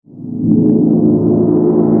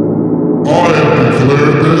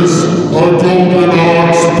Golden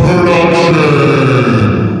Ox production.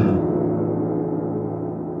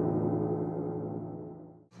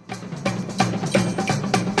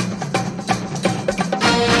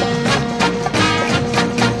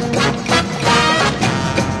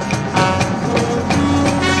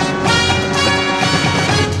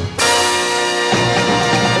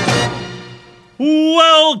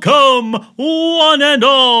 Welcome, one and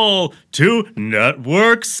all, to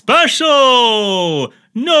Network Special!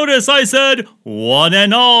 Notice I said one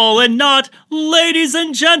and all and not ladies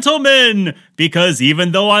and gentlemen, because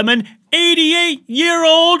even though I'm an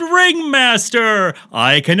 88-year-old ringmaster,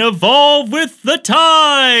 I can evolve with the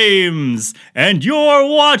times! And you're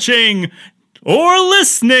watching or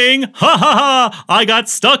listening, ha ha ha, I got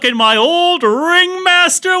stuck in my old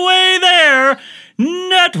ringmaster way there!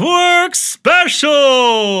 Network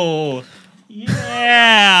Special!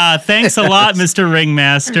 Yeah, thanks a lot, Mr.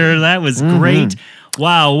 Ringmaster. That was great.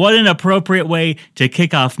 Wow, what an appropriate way to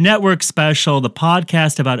kick off Network Special, the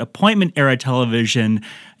podcast about appointment era television.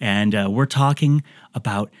 And we're talking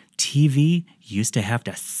about TV. You used to have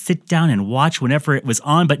to sit down and watch whenever it was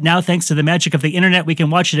on, but now thanks to the magic of the internet, we can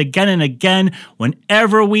watch it again and again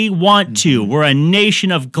whenever we want to. We're a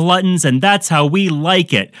nation of gluttons, and that's how we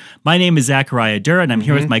like it. My name is Zachariah Durr, and I'm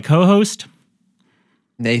here with my co-host,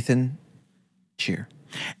 Nathan Cheer.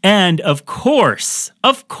 And of course,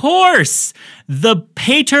 the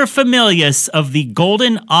paterfamilias of the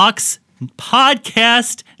Golden Ox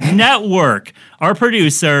Podcast Network. Our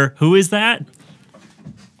producer, who is that?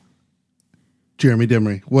 Jeremy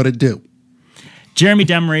Demery. What it do? Jeremy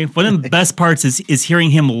Demery. One of the best parts is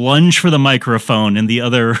hearing him lunge for the microphone in the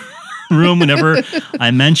other room whenever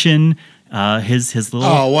I mention his little...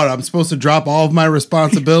 Oh, what? I'm supposed to drop all of my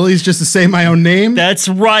responsibilities just to say my own name? That's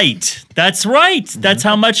right. That's right. That's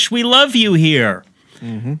how much we love you here.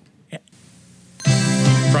 From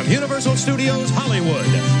Universal Studios Hollywood,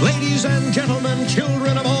 ladies and gentlemen,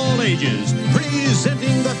 children of all ages,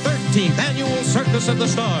 presenting the 13th Annual Circus of the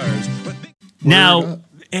Stars. Now,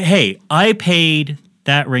 hey, I paid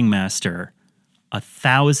that ringmaster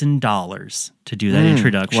 $1,000 to do that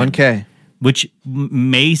introduction. $1,000. Which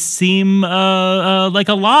may seem like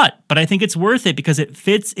a lot, but I think it's worth it because it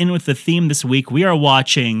fits in with the theme this week. We are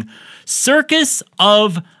watching Circus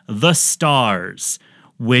of the Stars,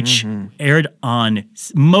 which aired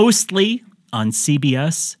mostly on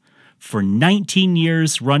CBS for 19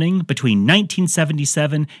 years running between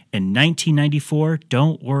 1977 and 1994.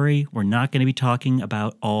 Don't worry, we're not going to be talking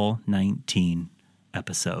about all 19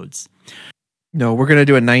 episodes. No, we're going to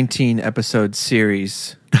do a 19-episode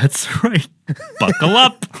series. That's right. Buckle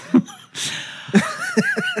up.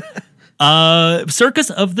 Circus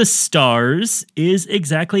of the Stars is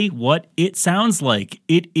exactly what it sounds like.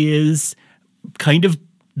 It is kind of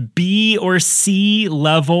B or C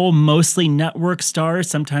level, mostly network stars.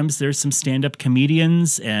 Sometimes there's some stand-up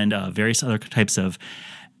comedians and various other types of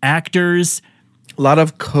actors. A lot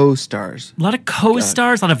of co-stars. A lot of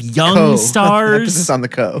co-stars, a lot of young stars. Emphasis on the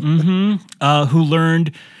co. Who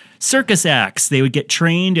learned circus acts. They would get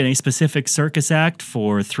trained in a specific circus act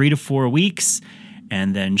for 3 to 4 weeks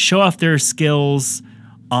and then show off their skills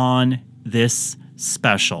on this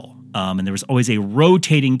special. And there was always a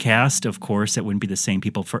rotating cast, of course. It wouldn't be the same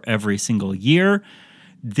people for every single year.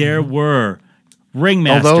 There were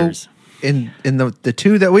ringmasters. Although in the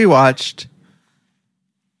two that we watched,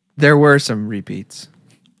 there were some repeats.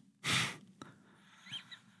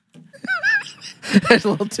 There's a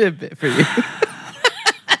little tidbit for you.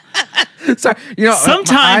 Sorry,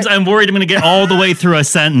 sometimes I'm worried I'm going to get all the way through a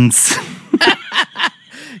sentence.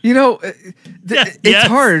 It's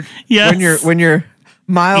hard when you're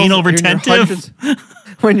miles anal retentive.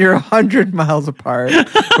 When you're 100 miles apart,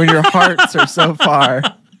 when your hearts are so far.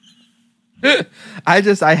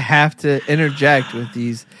 I have to interject with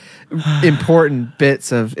these important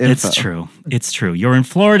bits of info. It's true. You're in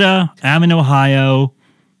Florida. I'm in Ohio.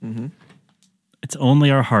 It's only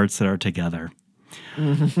our hearts that are together.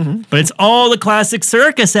 But it's all the classic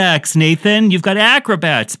circus acts, Nathan. You've got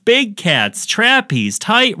acrobats, big cats, trapeze,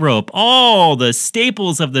 tightrope, all the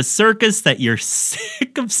staples of the circus that you're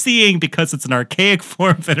sick of seeing because it's an archaic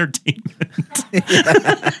form of entertainment.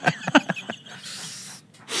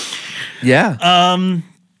 Yeah.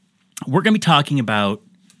 We're going to be talking about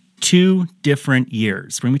 2 different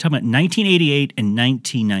years. We're going to be talking about 1988 and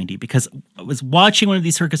 1990 because I was watching one of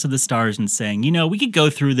these Circus of the Stars and saying, we could go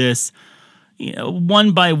through this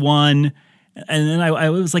one by one. And then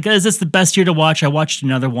I was like, is this the best year to watch? I watched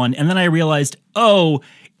another one. And then I realized,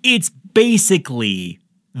 it's basically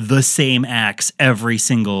the same acts every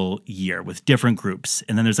single year with different groups.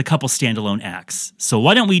 And then there's a couple standalone acts. So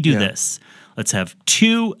why don't we do this? Let's have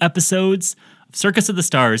 2 episodes of Circus of the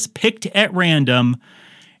Stars picked at random,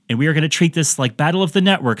 and we are going to treat this like Battle of the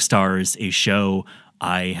Network Stars, a show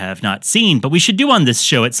I have not seen, but we should do on this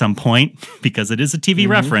show at some point because it is a TV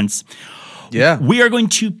reference. Yeah. We are going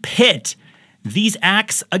to pit these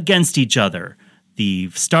acts against each other. The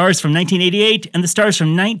stars from 1988 and the stars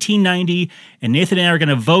from 1990. And Nathan and I are going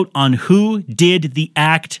to vote on who did the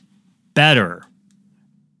act better.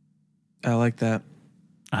 I like that.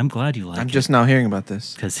 I'm glad you like it. I'm just now hearing about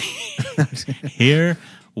this. Because here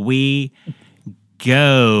we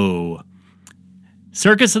go.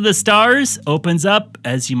 Circus of the Stars opens up,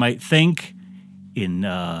 as you might think, in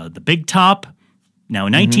the Big Top. Now,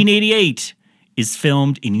 1988 is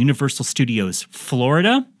filmed in Universal Studios,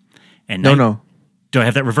 Florida. And No. Do I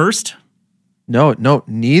have that reversed? No,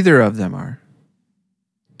 neither of them are.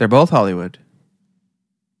 They're both Hollywood.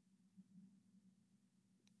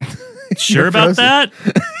 Sure You're about frozen. that?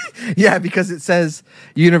 Yeah, because it says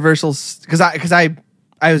Universal. Because I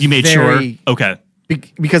was You made very, sure? Okay.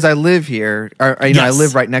 because I live here. Or, I Yes.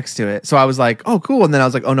 live right next to it. So I was like, oh, cool. And then I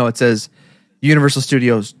was like, oh no, it says Universal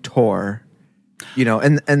Studios tour.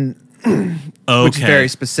 And Okay. which is very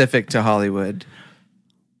specific to Hollywood.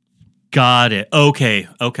 Got it. Okay.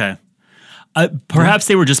 Perhaps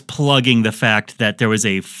they were just plugging the fact that there was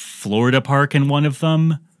a Florida park in one of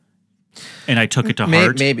them, and I took it to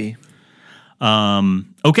heart. Maybe.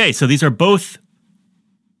 Okay, so these are both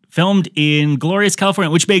filmed in glorious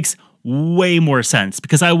California, which makes way more sense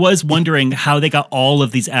because I was wondering how they got all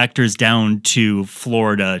of these actors down to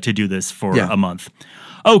Florida to do this for a month.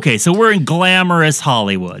 Okay, so we're in glamorous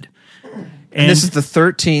Hollywood. And this is the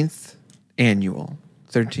 13th annual.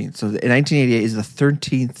 13th. So in 1988 is the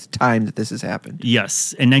 13th time that this has happened.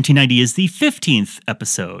 Yes, and 1990 is the 15th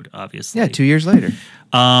episode, obviously. Yeah, 2 years later.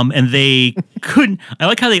 And they couldn't. I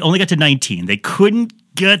like how they only got to 19. They couldn't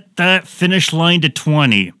get that finish line to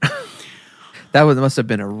 20. That must have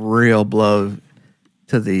been a real blow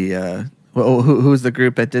to the. Who's the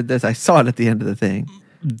group that did this? I saw it at the end of the thing.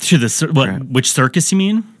 To the which circus you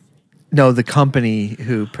mean? No, the company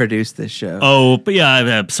who produced this show. Oh, but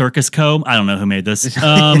yeah, Circus Co. I don't know who made this.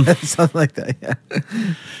 Something like that. Yeah.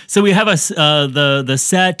 So we have the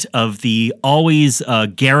set of the always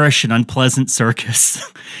garish and unpleasant circus,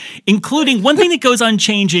 including one thing that goes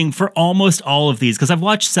unchanging for almost all of these, because I've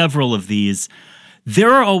watched several of these.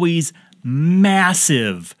 There are always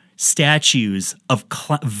massive statues of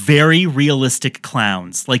very realistic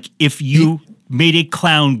clowns. Like if you made a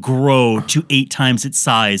clown grow to 8 times its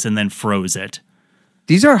size and then froze it.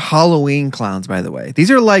 These are Halloween clowns, by the way. These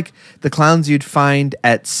are like the clowns you'd find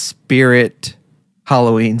at Spirit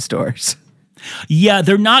Halloween stores. Yeah,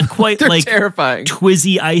 they're not quite They're like terrifying.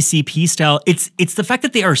 Twizzy ICP style. It's the fact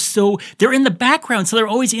that they're in the background, so they're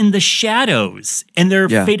always in the shadows, and they're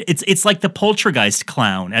faded. It's like the poltergeist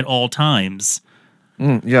clown at all times.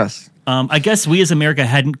 Yes. I guess we as America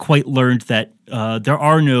hadn't quite learned that there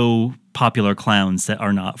are no popular clowns that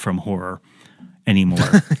are not from horror anymore.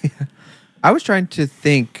 I was trying to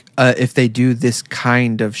think if they do this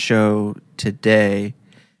kind of show today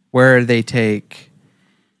where they take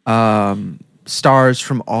stars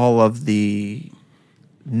from all of the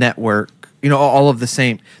network, all of the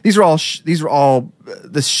same. These are all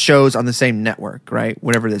the shows on the same network, right?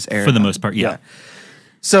 Whenever this airs. For the most part, yeah.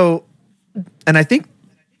 So, and I think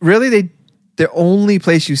really the only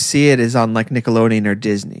place you see it is on like Nickelodeon or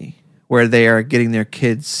Disney, where they are getting their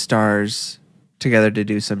kids stars together to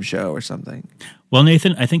do some show or something. Well,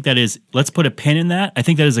 Nathan, I think let's put a pin in that. I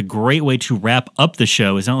think that is a great way to wrap up the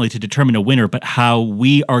show, is not only to determine a winner, but how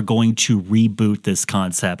we are going to reboot this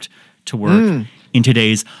concept to work in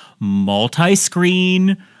today's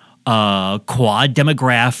multi-screen, quad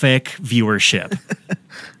demographic viewership.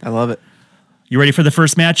 I love it. You ready for the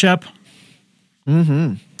first matchup?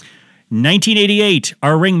 1988,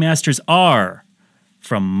 our ringmasters are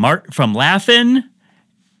from Laugh-In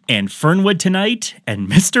and Fernwood Tonight and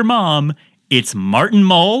Mr. Mom. It's Martin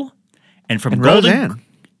Mull, and from Golden.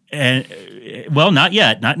 Roseanne. Well, not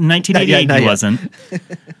yet. Not in 1988. Not he yet. wasn't.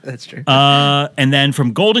 That's true. And then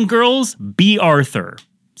from Golden Girls, B. Arthur.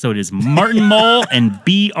 So it is Martin Mull and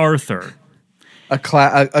B. Arthur.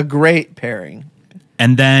 A great pairing.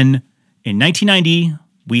 And then in 1990,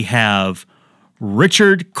 we have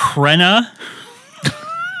Richard Crenna,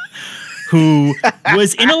 who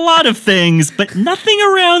was in a lot of things, but nothing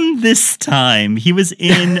around this time. He was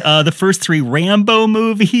in the first 3 Rambo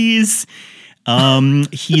movies.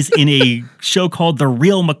 He's in a show called The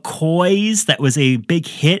Real McCoys that was a big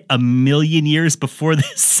hit a million years before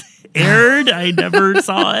this aired. I never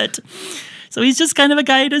saw it. So he's just kind of a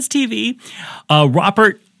guy who does TV.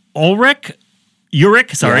 Robert Urich,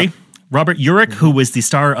 Robert Urich, who was the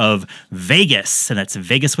star of Vegas, and that's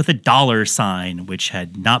Vegas with a $, which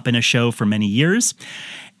had not been a show for many years.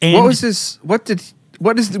 And What was his?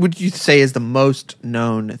 Would you say is the most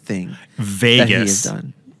known thing Vegas. that he has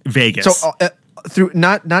done? Vegas. So through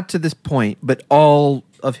not to this point, but all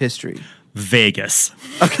of history. Vegas.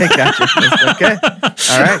 Okay, gotcha. Okay,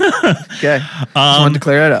 all right. Okay, just wanted to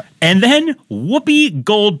clear it up. And then Whoopi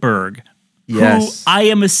Goldberg, Yes. who I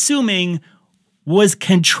am assuming was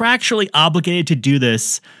contractually obligated to do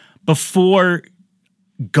this before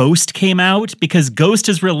Ghost came out, because Ghost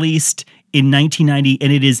is released in 1990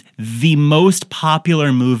 and it is the most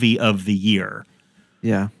popular movie of the year.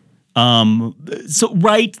 Yeah. So,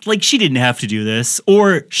 right, like she didn't have to do this,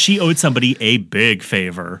 or she owed somebody a big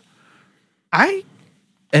favor. Are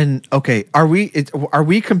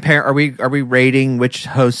we rating which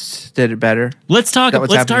hosts did it better? Let's talk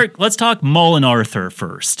happening? let's talk Mull and Arthur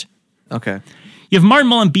first. Okay. You have Martin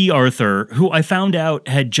Mull and B. Arthur, who I found out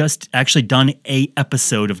had just actually done a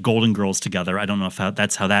episode of Golden Girls together. I don't know if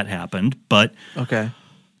that's how that happened, but Okay.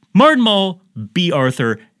 Martin Mull, B.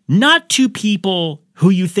 Arthur, not two people who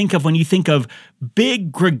you think of when you think of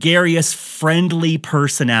big, gregarious, friendly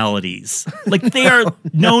personalities. Like they are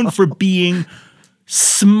known for being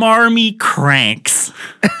smarmy cranks.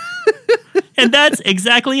 And that's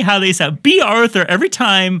exactly how they sound. B. Arthur, every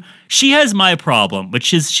time she has my problem,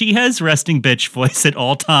 which is she has resting bitch voice at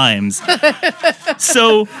all times.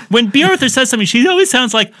 So when B. Arthur says something, she always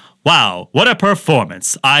sounds like, wow, what a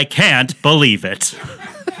performance. I can't believe it.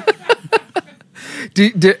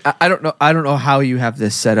 I don't know how you have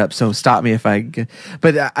this set up, so stop me if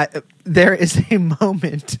but there is a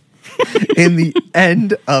moment in the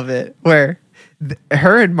end of it where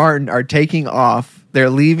her and Martin are taking off. They're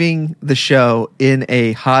leaving the show in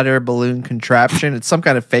a hot air balloon contraption. It's some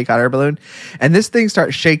kind of fake hot air balloon. And this thing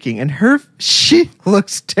starts shaking and she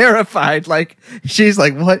looks terrified. Like she's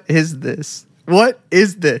like, what is this? What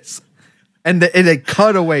is this? And it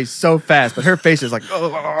cut away so fast, but her face is like,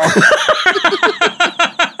 oh.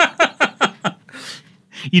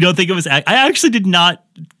 You don't think it was I actually did not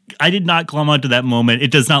glom onto that moment.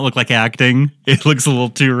 It does not look like acting. It looks a little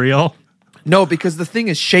too real. No, because the thing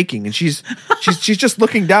is shaking and she's just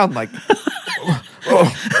looking down like,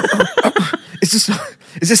 is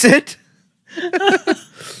this it?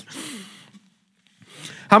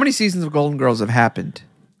 How many seasons of Golden Girls have happened?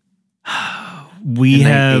 We In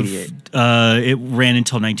have 88. It ran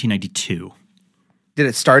until 1992. Did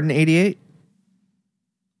it start in 88?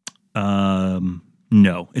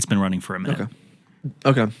 No, it's been running for a minute.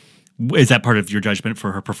 Okay. Is that part of your judgment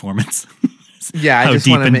for her performance? Yeah, I How just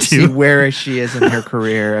deep want to into- see where she is in her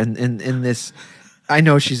career and in this. I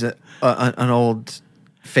know she's an old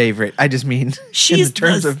favorite. I just mean She's in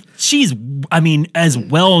terms of I mean, as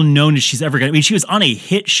well known as she's ever going to. I mean, she was on a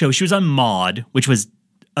hit show. She was on Maude, which was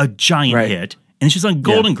a giant Right. hit, and she was on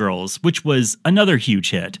Golden Girls, which was another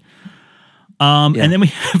huge hit. And then we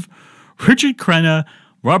have Richard Crenna,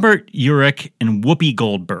 Robert Urich, and Whoopi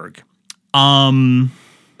Goldberg.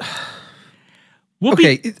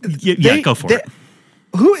 Whoopi, okay, go for it.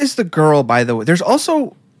 Who is the girl, by the way? There's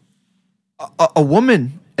also a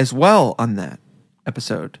woman as well on that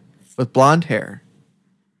episode with blonde hair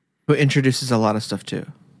who introduces a lot of stuff too.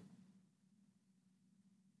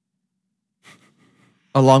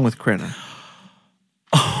 Along with Crenna.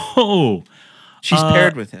 Oh, She's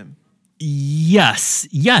paired with him. yes.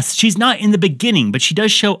 She's not in the beginning, but she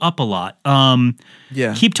does show up a lot.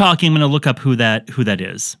 Yeah. Keep talking. I'm going to look up who that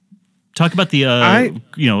is. Talk about the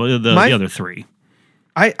the other three.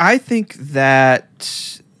 I think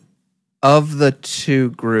that of the two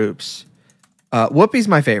groups, Whoopi's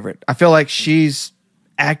my favorite. I feel like she's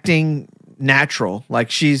acting natural.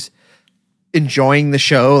 Like she's enjoying the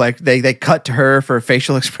show. Like they cut to her for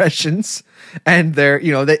facial expressions, and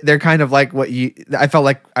they're kind of like I felt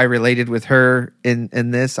like I related with her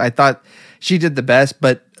in this. I thought she did the best,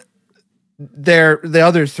 but the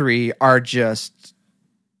other three are just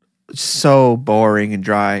so boring and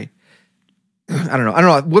dry. I don't know.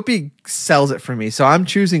 Whoopi sells it for me, so I'm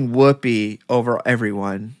choosing Whoopi over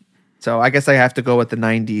everyone. So I guess I have to go with the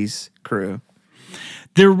 90s crew.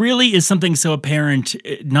 There really is something so apparent,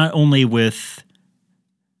 not only with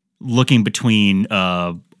looking between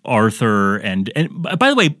Arthur and by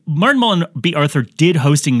the way, Martin Mull and B. Arthur did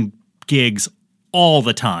hosting gigs all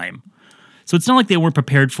the time. So it's not like they weren't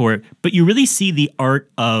prepared for it, but you really see the art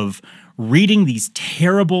of reading these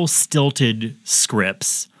terrible, stilted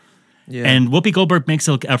scripts. Yeah. And Whoopi Goldberg makes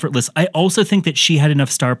it look effortless. I also think that she had enough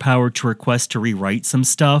star power to request to rewrite some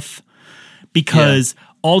stuff because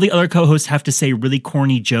all the other co-hosts have to say really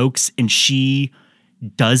corny jokes, and she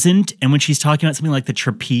doesn't. And when she's talking about something like the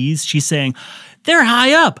trapeze, she's saying, they're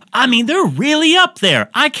high up. I mean, they're really up there.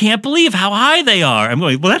 I can't believe how high they are. I'm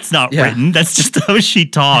going, well, that's not written. That's just how she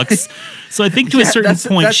talks. So I think to a certain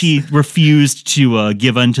point, she refused to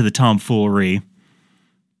give in to the tomfoolery.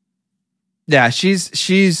 Yeah,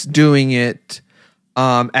 she's doing it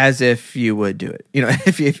as if you would do it. You know,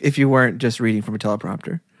 if you weren't just reading from a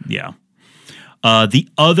teleprompter. Yeah. The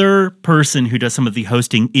other person who does some of the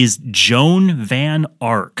hosting is Joan Van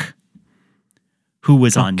Ark, who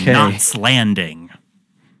was on Knots Landing.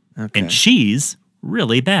 Okay. And she's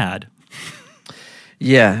really bad.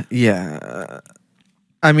 Yeah.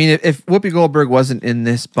 I mean, if Whoopi Goldberg wasn't in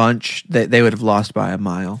this bunch, they would have lost by a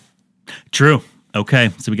mile. True. Okay,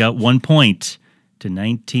 so we got 1 point to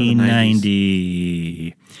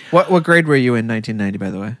 1990. What grade were you in 1990, by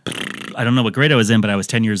the way? I don't know what grade I was in, but I was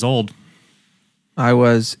 10 years old. I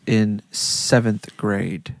was in 7th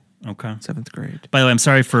grade. Okay. 7th grade. By the way, I'm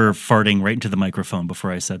sorry for farting right into the microphone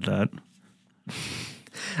before I said that.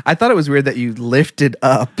 I thought it was weird that you lifted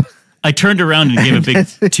up. I turned around and gave a big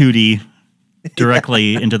tootie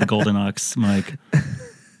directly into the Golden Ox mic.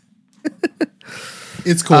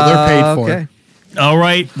 It's cool. They're paid for it. All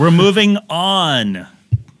right, we're moving on.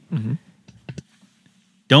 Mm-hmm.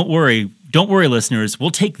 Don't worry, listeners.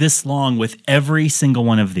 We'll take this long with every single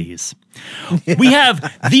one of these. Yeah. We have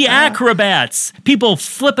the acrobats, people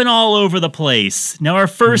flipping all over the place. Now, our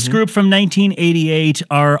first group from 1988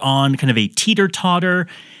 are on kind of a teeter-totter,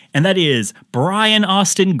 and that is Brian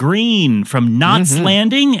Austin Green from Knots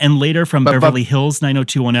Landing and later from Beverly Hills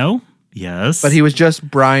 90210. Yes. But he was just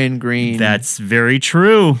Brian Green. That's very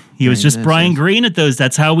true. He was just Brian Green at those.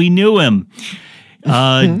 That's how we knew him.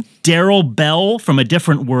 Daryl Bell from A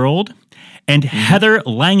Different World. And Heather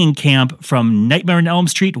Langenkamp from Nightmare on Elm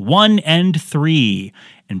Street 1 and 3.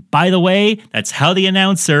 And by the way, that's how the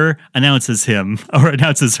announcer announces him, or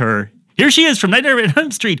announces her. Here she is from Nightmare on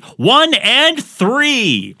Elm Street 1 and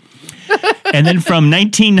 3. And then from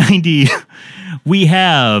 1990... we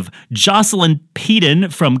have Jocelyn Peden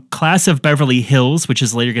from Class of Beverly Hills, which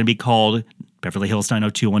is later going to be called Beverly Hills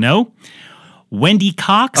 90210. Wendy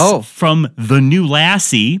Cox from The New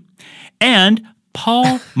Lassie. And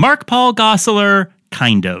Mark Paul Gosselaar,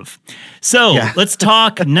 kind of. So let's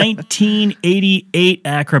talk 1988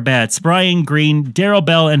 acrobats. Brian Green, Daryl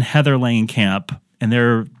Bell, and Heather Langenkamp. And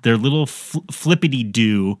their little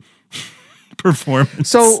flippity-doo performance.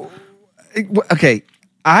 So, okay,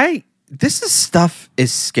 this stuff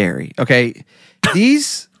is scary. Okay.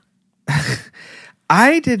 These,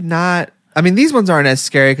 these ones aren't as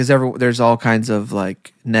scary because there's all kinds of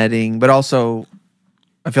like netting, but also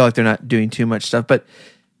I feel like they're not doing too much stuff, but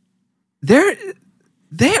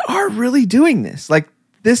they are really doing this. Like,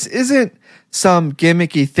 this isn't some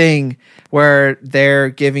gimmicky thing where they're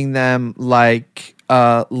giving them like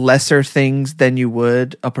lesser things than you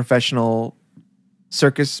would a professional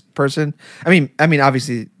circus person. I mean,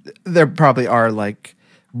 obviously there probably are like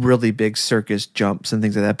really big circus jumps and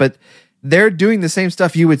things like that, but they're doing the same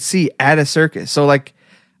stuff you would see at a circus. So like,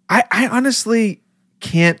 I honestly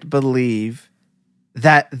can't believe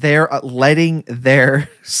that they're letting their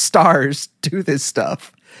stars do this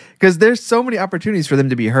stuff, because there's so many opportunities for them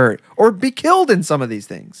to be hurt or be killed in some of these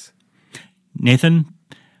things. Nathan,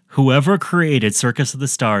 whoever created Circus of the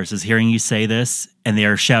Stars is hearing you say this, and they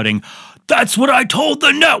are shouting, "That's what I told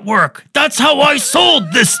the network. That's how I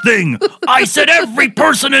sold this thing. I said every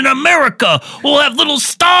person in America will have little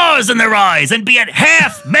stars in their eyes and be at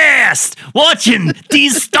half-mast watching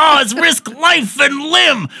these stars risk life and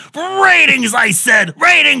limb. Ratings, I said.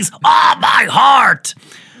 Ratings. Oh, my heart."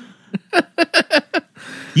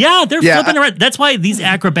 Yeah, they're flipping around. That's why these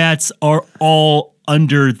acrobats are all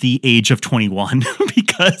under the age of 21,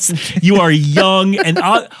 because you are young, and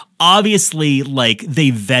obviously, like,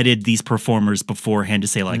 they vetted these performers beforehand to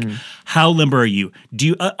say, like, how limber are you? Do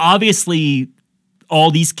you obviously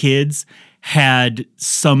all these kids had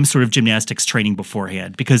some sort of gymnastics training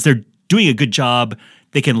beforehand, because they're doing a good job.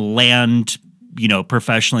 They can land,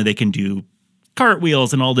 professionally. They can do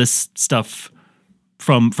cartwheels and all this stuff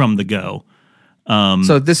from the go.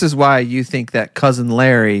 So this is why you think that Cousin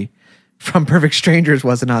Larry from Perfect Strangers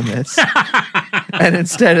wasn't on this, and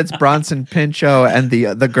instead it's Bronson Pinchot and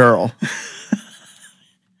the girl.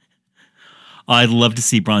 I'd love to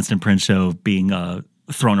see Bronson Pinchot being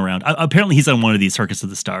thrown around. Apparently, he's on one of these Circus of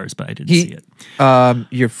the Stars, but I didn't see it. Hold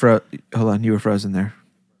on, you were frozen there.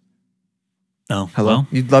 Oh, hello. Well,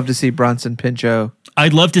 you'd love to see Bronson Pinchot.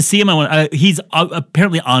 I'd love to see him on one. He's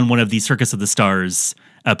apparently on one of these Circus of the Stars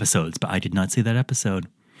episodes, but I did not see that episode.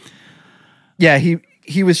 Yeah, he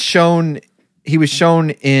was shown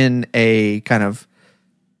in a kind of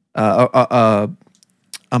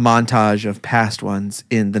a montage of past ones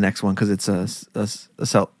in the next one because it's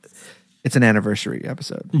it's an anniversary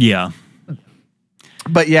episode. Yeah.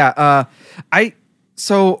 But yeah, I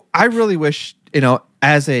really wish,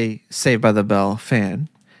 as a Saved by the Bell fan,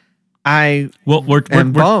 we're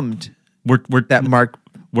bummed that Mark.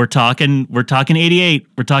 We're talking 88.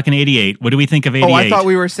 We're talking 88. What do we think of 88? Oh, I thought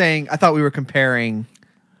we were comparing.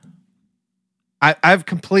 I've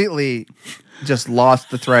completely just lost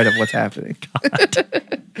the thread of what's happening.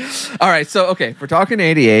 All right, so okay, we're talking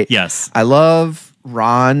 88. Yes, I love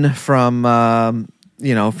Ron from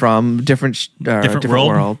from different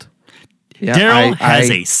world. Yeah, Daryl has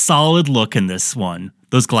a solid look in this one.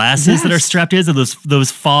 Those glasses that are strapped in,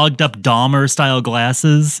 those fogged up Dahmer style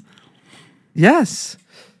glasses. Yes.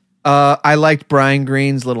 I liked Brian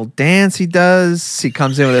Green's little dance he does. He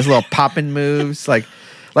comes in with his little popping moves, I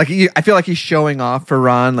feel like he's showing off for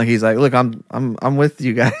Ron. Like he's like, look, I'm with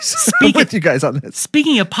you guys. I'm with you guys on this.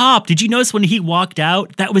 Speaking of pop, did you notice when he walked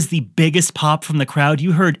out, that was the biggest pop from the crowd?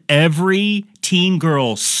 You heard every teen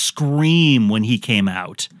girl scream when he came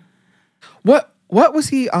out. What was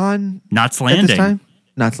he on? Knots At Landing. this time?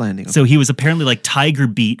 Knots Landing. Okay. So he was apparently like Tiger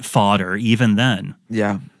Beat fodder even then.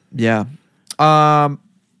 Yeah. Yeah.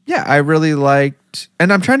 Yeah, I really liked,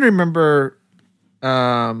 and I'm trying to remember,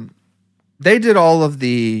 they did all of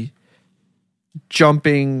the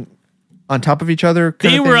jumping on top of each other.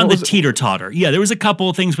 They were on the teeter-totter. Yeah, there was a couple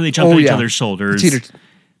of things where they jumped on each other's shoulders.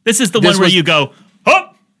 This is the one where you go,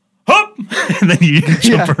 hop, hop, and then you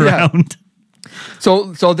jump around.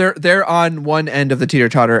 So they're on one end of the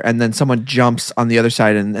teeter-totter, and then someone jumps on the other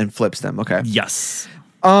side and flips them. Okay. Yes.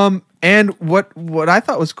 And what I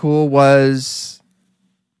thought was cool was,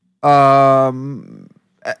 as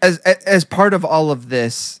part of all of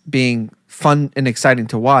this being fun and exciting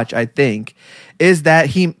to watch, I think, is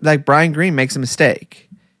that Brian Green makes a mistake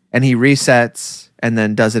and he resets and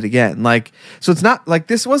then does it again. So it's not like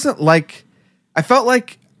this wasn't like, I felt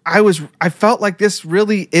like this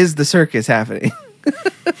really is the circus happening.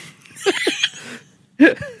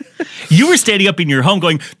 You were standing up in your home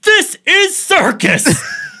going, "This is circus!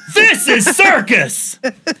 This is circus!"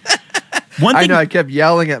 I know, I kept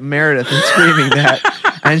yelling at Meredith and screaming that.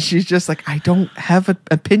 And she's just like, I don't have an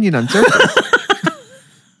opinion on circus.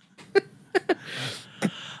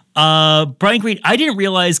 Brian Green, I didn't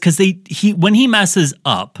realize because when he messes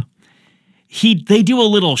up, they do a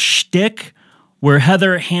little shtick where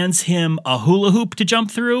Heather hands him a hula hoop to jump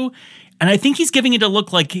through, and I think he's giving it a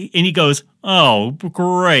look like, and he goes, "Oh,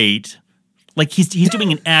 great!" Like he's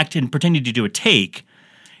doing an act and pretending to do a take,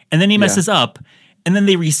 and then he messes up, and then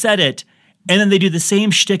they reset it, and then they do the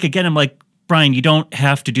same shtick again. I'm like, Brian, you don't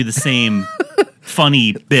have to do the same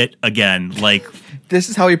funny bit again. Like, this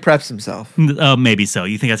is how he preps himself. Maybe so.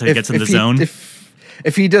 You think that's how he gets in the zone?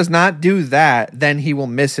 If he does not do that, then he will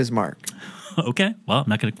miss his mark. Okay. Well, I'm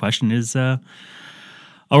not going to question his. All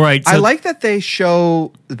right. So I like that they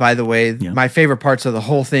show. By the way, my favorite parts of the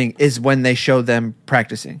whole thing is when they show them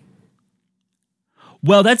practicing.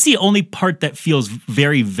 Well, that's the only part that feels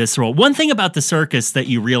very visceral. One thing about the circus that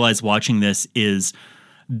you realize watching this is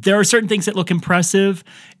there are certain things that look impressive,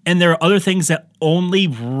 and there are other things that only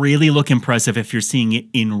really look impressive if you're seeing it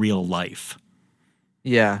in real life.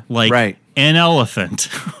 Yeah. Like an elephant.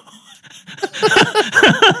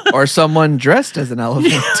 Or someone dressed as an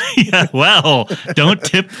elephant. Yeah, well, don't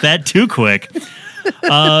tip that too quick.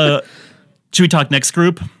 Should we talk next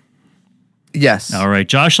group? Yes. All right.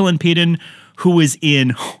 Jocelyn Peden, who is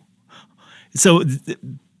in... So,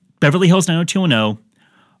 Beverly Hills 90210,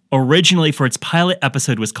 originally for its pilot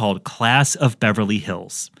episode was called Class of Beverly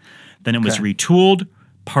Hills. Then it was retooled,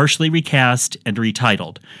 partially recast, and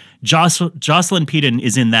retitled. Jocelyn Peden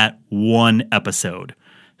is in that one episode.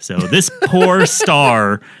 So this poor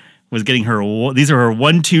star was getting these are her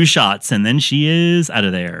 1-2 shots, and then she is out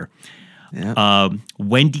of there. Yep.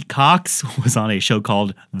 Wendy Cox was on a show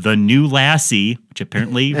called The New Lassie, which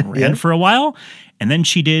apparently ran for a while, and then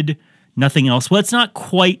she did nothing else. Well, it's not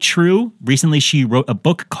quite true. Recently, she wrote a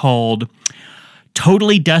book called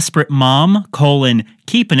Totally Desperate Mom,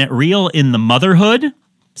 Keeping It Real in the Motherhood.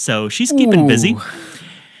 So she's keeping busy.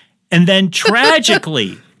 And then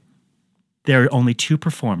tragically, there are only 2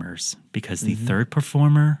 performers because the third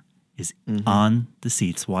performer is on the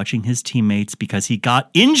seats watching his teammates because he got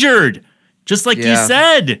injured. Just like you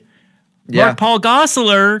said. Mark Paul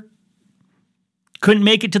Gosselaar couldn't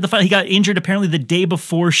make it to the final. He got injured apparently the day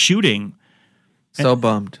before shooting. So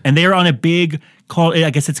bummed. And they are on a big, I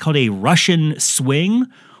guess it's called a Russian swing,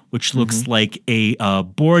 which looks like a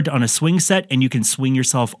board on a swing set, and you can swing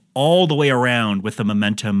yourself all the way around with the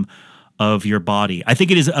momentum of your body. I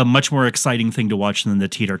think it is a much more exciting thing to watch than the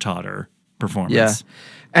teeter-totter performance. Yeah.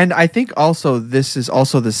 And I think also this is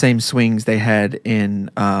also the same swings they had in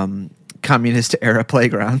communist era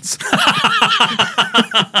playgrounds.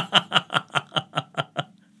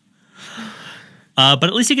 But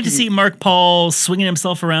at least you get to see Mark Paul swinging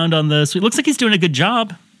himself around on the suite. Looks like he's doing a good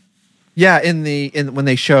job. Yeah, when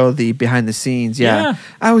they show the behind the scenes, Yeah.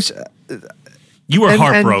 I was. You were And,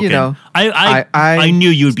 heartbroken. you know, I knew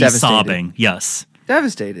you would be devastated. sobbing. Yes.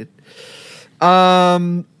 Devastated.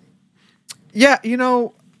 Yeah,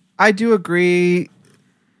 I do agree.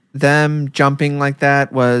 Them jumping like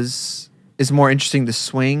that is more interesting to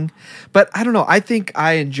swing, but I don't know. I think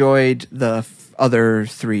I enjoyed the other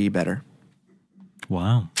three better.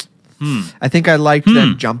 Wow. I think I liked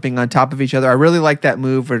them jumping on top of each other. I really like that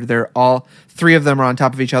move where three of them are on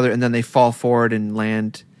top of each other and then they fall forward and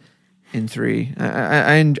land in three.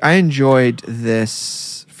 I enjoyed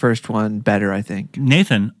this first one better, I think.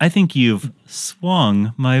 Nathan, I think you've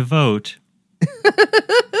swung my vote.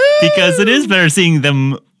 Because it is better seeing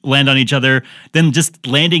them land on each other than just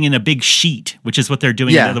landing in a big sheet, which is what they're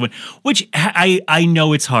doing in the other one. Which I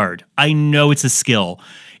know it's hard. I know it's a skill.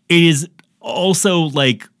 It is also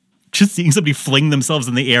like just seeing somebody fling themselves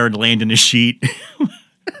in the air and land in a sheet.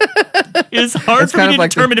 It's hard for me to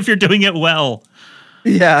determine if you're doing it well.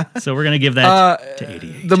 Yeah. So we're gonna give that to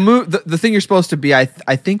 88. The thing you're supposed to be, I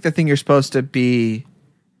think the thing you're supposed to be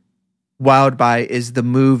wowed by is the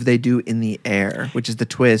move they do in the air, which is the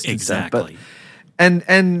twist. Exactly.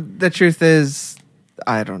 And the truth is,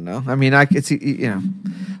 I don't know. I mean,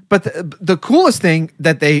 but the coolest thing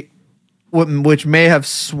that which may have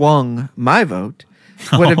swung my vote,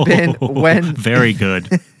 would have been when very good,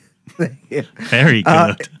 yeah. very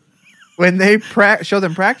good. When they show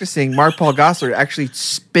them practicing, Mark Paul Gosselaar actually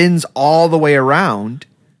spins all the way around.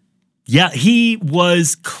 Yeah, he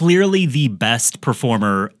was clearly the best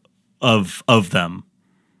performer of them.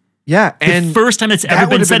 Yeah, and the first time it's ever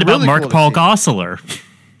been said about Mark Paul Gosselaar.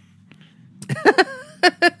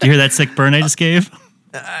 Do you hear that sick burn I just gave?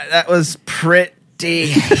 That was pretty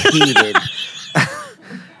heated.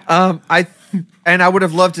 I would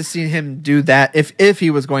have loved to see him do that if he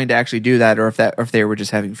was going to actually do that, or if they were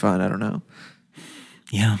just having fun. I don't know.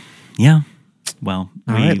 Yeah. Well,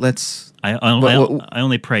 all right. Let's. I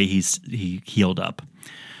only pray he healed up.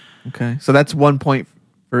 Okay, so that's 1 point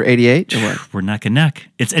for 88. Or what? We're neck and neck.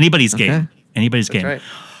 It's anybody's game. Anybody's game. Right.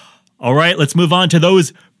 All right, let's move on to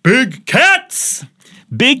those big cats.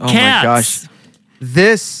 Big cats. Oh my gosh.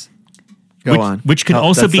 This. Go on. Which could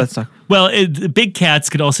also be. Big cats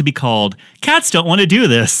could also be called cats don't want to do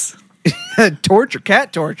this. Torture.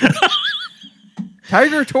 Cat torture.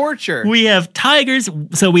 Tiger torture. We have tigers.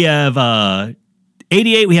 So we have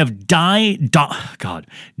 88. We have Don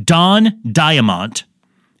Diamont,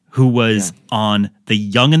 who was on The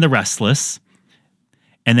Young and the Restless.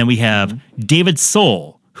 And then we have David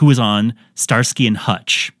Soul, who was on Starsky and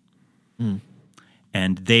Hutch.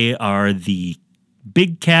 And they are the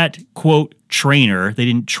big cat, quote, trainer. They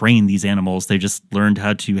didn't train these animals. They just learned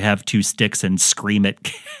how to have two sticks and scream at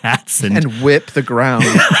cats. And whip the ground.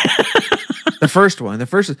 The first one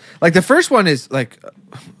is like,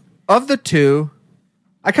 of the two,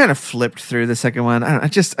 I kind of flipped through the second one.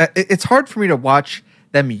 It's hard for me to watch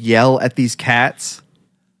them yell at these cats.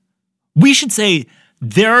 We should say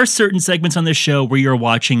there are certain segments on this show where you're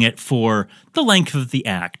watching it for the length of the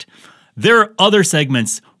act. There are other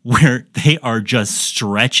segments where they are just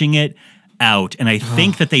stretching it out. And I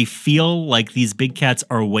think that they feel like these big cats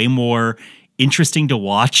are way more interesting to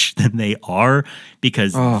watch than they are,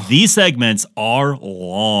 because these segments are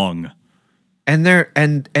long. And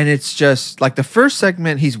it's just like the first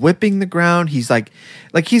segment, he's whipping the ground. He's like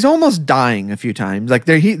he's almost dying a few times.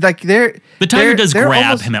 The tiger does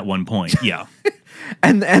grab him at one point. Yeah.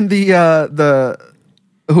 and the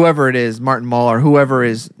whoever it is, Martin Mull or whoever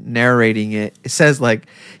is narrating it says like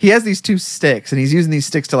he has these two sticks and he's using these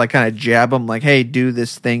sticks to like kind of jab him like, hey, do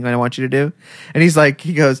this thing that I want you to do. And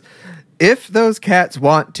he goes, if those cats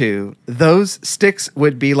want to, those sticks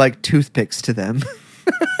would be like toothpicks to them.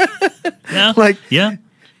 Yeah.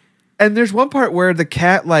 And there's one part where the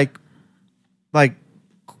cat like I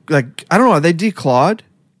don't know, are they declawed?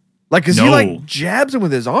 Like, cause he like jabs him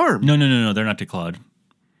with his arm. No, they're not declawed.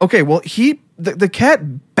 Okay, well the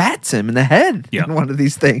cat bats him in the head in one of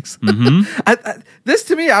these things. This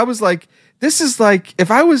to me, I was like, this is like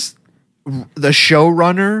if I was the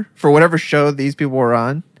showrunner for whatever show these people were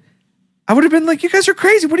on, I would have been like, you guys are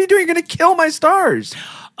crazy. What are you doing? You're going to kill my stars.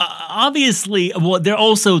 Obviously, well,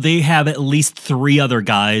 they have at least three other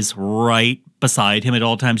guys right beside him at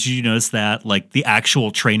all times. Did you notice that? Like the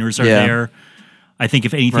actual trainers are there. I think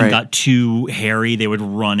if anything got too hairy, they would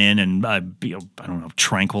run in and I don't know,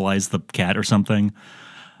 tranquilize the cat or something.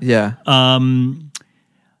 Yeah.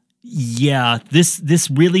 Yeah, this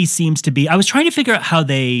really seems to be. I was trying to figure out how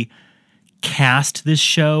they cast this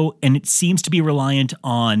show, and it seems to be reliant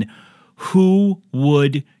on who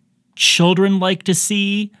would children like to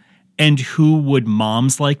see and who would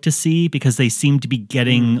moms like to see, because they seem to be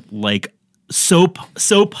getting like soap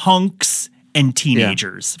hunks and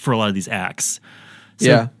teenagers for a lot of these acts. So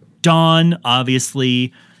Yeah. Don,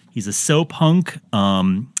 obviously, he's a soap hunk.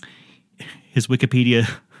 His Wikipedia.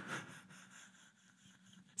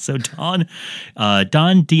 So Don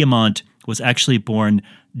Diamont was actually born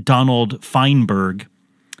Donald Feinberg.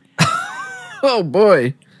 Oh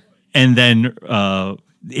boy. And then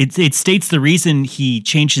it states the reason he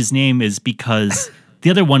changed his name is because the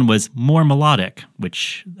other one was more melodic,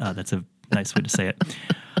 which that's a nice way to say it.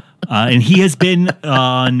 And he has been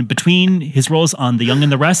on between his roles on The Young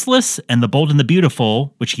and the Restless and The Bold and the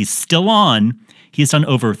Beautiful, which he's still on. He has done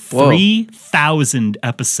over 3,000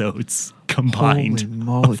 episodes combined. Holy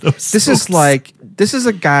moly. Of those This is soaps. like, this is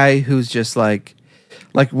a guy who's just like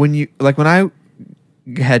when I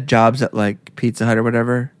had jobs at like Pizza Hut or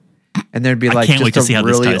whatever, and there'd be like, I can't wait to just see a how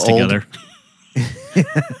this really ties old, together.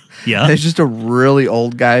 Yeah. there's just a really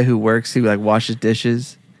old guy who works, who like washes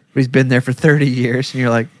dishes, but he's been there for 30 years, and you're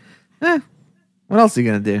like, what else are you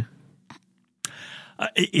going to do?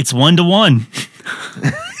 It's 1-to-1.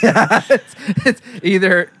 It's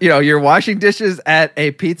either, you're washing dishes at a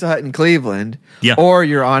Pizza Hut in Cleveland, Yeah. or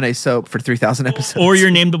you're on a soap for 3,000 episodes. Or you're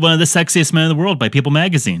named one of the sexiest men in the world by People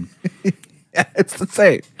magazine. Yeah, it's the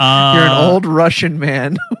same. You're an old Russian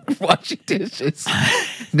man washing dishes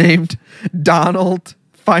named Donald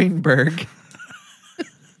Feinberg.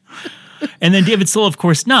 And then David Soul, of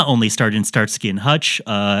course, not only starred in Starsky and Hutch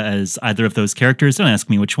as either of those characters, don't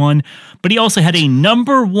ask me which one, but he also had a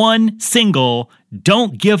 #1 single,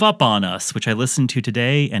 Don't Give Up on Us, which I listened to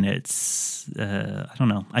today, and it's, I don't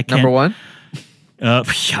know. I can't. Number one? Yeah,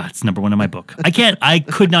 it's #1 in my book. I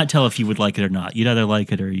could not tell if you would like it or not. You'd either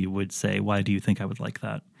like it or you would say, why do you think I would like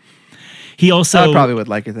that? He also... I probably would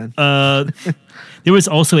like it then. there was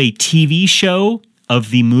also a TV show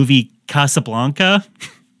of the movie Casablanca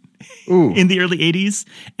in the early 80s,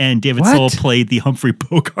 and David What? Soul played the Humphrey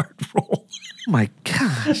Bogart role. Oh my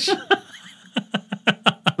gosh.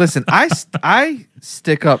 Listen, I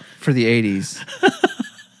stick up for the 80s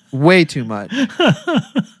way too much.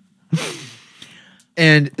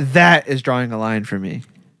 And that is drawing a line for me.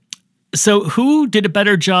 So who did a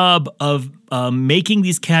better job of making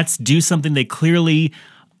these cats do something they clearly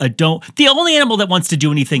don't? The only animal that wants to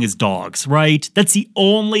do anything is dogs, right? That's the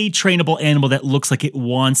only trainable animal that looks like it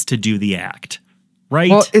wants to do the act, right?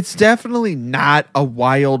 Well, it's definitely not a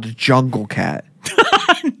wild jungle cat.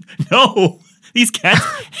 No, these cats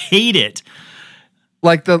hate it.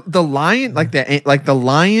 Like the lion, like the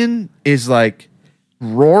lion is like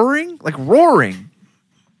roaring.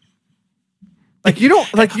 Like you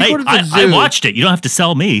don't like you go to the zoo. I watched it. You don't have to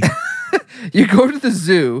sell me. You go to the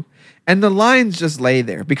zoo, and the lions just lay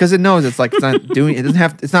there because it knows it's not doing. It doesn't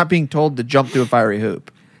have. It's not being told to jump through a fiery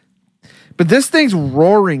hoop. But this thing's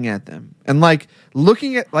roaring at them and like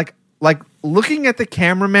looking at looking at the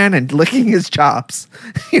cameraman and licking his chops.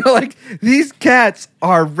 Like these cats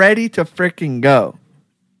are ready to freaking go.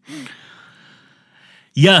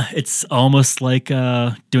 Yeah, it's almost like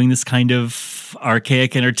doing this kind of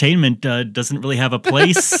archaic entertainment doesn't really have a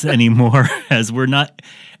place anymore, as we're not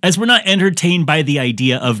entertained by the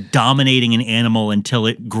idea of dominating an animal until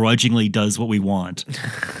it grudgingly does what we want.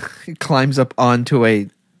 He climbs up onto a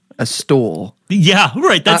stool. Yeah,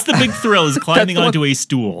 right. That's the big thrill, is climbing That's onto a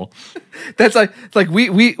stool. That's like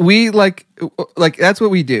we like that's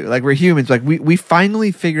what we do. Like we're humans. Like we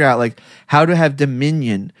finally figure out like how to have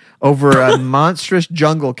dominion over a monstrous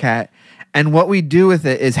jungle cat, and what we do with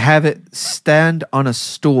it is have it stand on a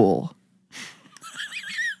stool.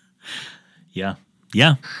 Yeah.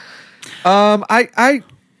 Yeah. I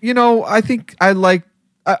think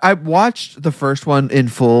I watched the first one in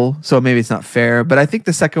full, so maybe it's not fair, but I think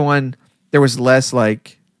the second one there was less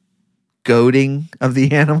like goading of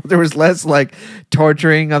the animal. There was less like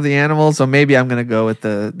torturing of the animal, so maybe I'm going to go with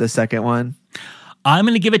the second one. I'm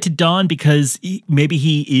going to give it to Don because maybe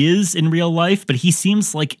he is in real life, but he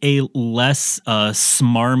seems like a less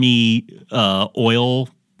smarmy,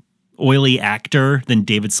 oily actor than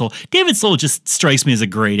David Soul. David Soul just strikes me as a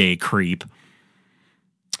grade A creep.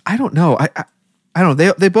 I don't know. I don't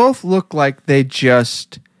know. They both look like they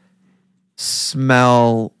just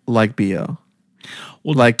smell like BO.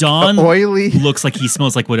 Well, Like Don oily. looks like he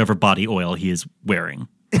smells like whatever body oil he is wearing.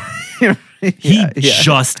 He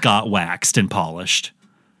just got waxed and polished.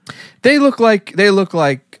 They look like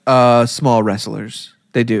small wrestlers.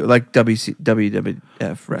 They do, like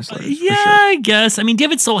WWF wrestlers. Yeah, for sure. I guess. I mean,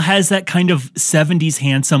 David Soul has that kind of 70s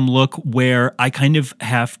handsome look where I kind of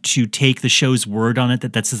have to take the show's word on it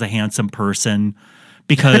that that's a handsome person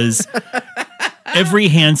because every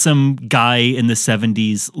handsome guy in the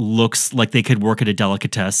 70s looks like they could work at a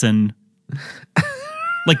delicatessen.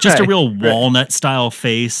 Like just a real walnut style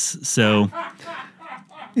face. So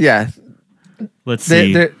Yeah. let's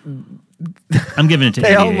see. I'm giving it to They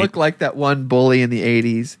 88. all look like that one bully in the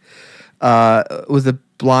 80s with the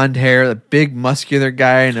blonde hair, the big muscular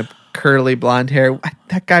guy and a curly blonde hair.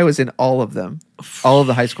 That guy was in all of them, all of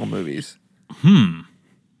the high school movies.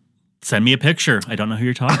 Send me a picture. I don't know who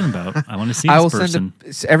you're talking about. I want to see I will this person.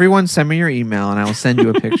 everyone send me your email and I will send you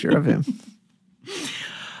a picture of him.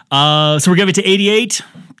 So we're giving it to 88.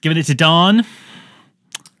 Giving it to Don.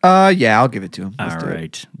 Yeah, I'll give it to him. All Let's do it.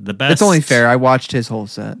 right. The best. It's only fair. I watched his whole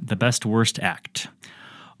set. The best worst act.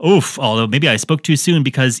 Oof. Although maybe I spoke too soon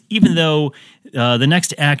because even though the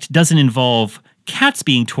next act doesn't involve cats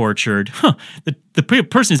being tortured, the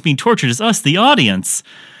person who's being tortured is us, the audience,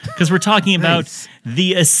 because we're talking about Nice.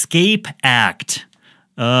 the escape act.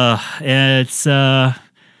 It's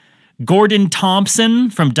Gordon Thompson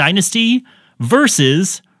from Dynasty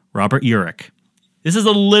versus Robert Urich. This is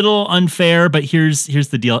a little unfair, but here's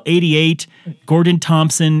the deal. 88, Gordon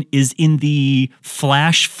Thompson is in the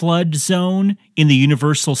flash flood zone in the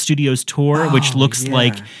Universal Studios tour, which looks yeah.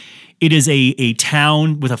 like it is a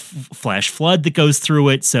town with a flash flood that goes through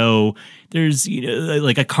it. So there's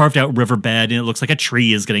like a carved out riverbed, and it looks like a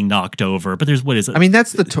tree is getting knocked over. But there's what is it? I mean,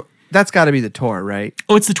 that's that's got to be the tour, right?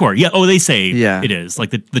 Oh, it's the tour. Yeah. Oh, they say Yeah. it is.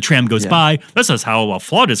 Like the tram goes Yeah. by. This is how a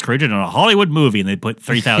flood is created in a Hollywood movie. And they put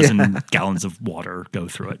 3,000 gallons of water go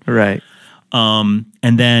through it. Right. And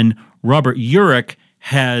then Robert Urich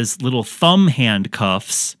has little thumb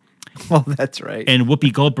handcuffs, Well, that's right. and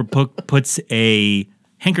Whoopi Goldberg puts a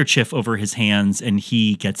handkerchief over his hands, and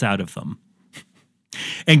he gets out of them.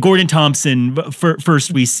 And Gordon Thompson,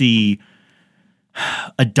 first we see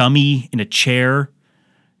a dummy in a chair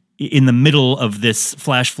in the middle of this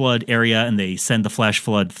flash flood area, and they send the flash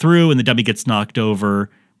flood through, and the dummy gets knocked over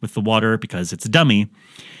with the water because it's a dummy.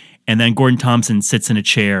 And then Gordon Thompson sits in a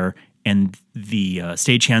chair, and the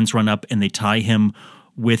stagehands run up, and they tie him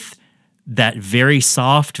with that very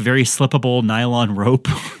soft, very slippable nylon rope.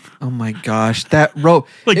 Oh my gosh, that rope!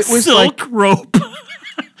 Like it was silk rope.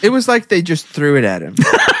 It was like they just threw it at him,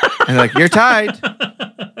 and they're like, "You're tied."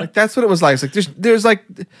 Like that's what it was like. It's like there's like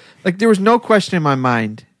there was no question in my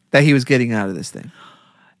mind that he was getting out of this thing.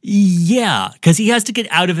 Yeah, because he has to get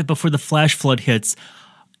out of it before the flash flood hits.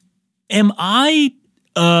 Am I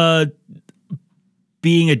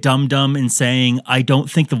being a dum-dum and saying I don't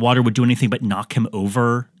think the water would do anything but knock him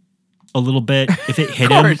over a little bit if it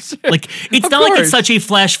hit him? course. Like it's Of not like it's course. such a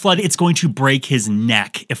flash flood, it's going to break his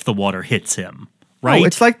neck if the water hits him. Right? Oh,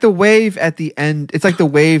 it's like the wave at the end. It's like the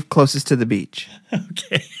wave closest to the beach.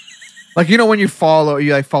 Okay. Like when you fall or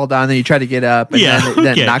you like fall down, then you try to get up, and Yeah, then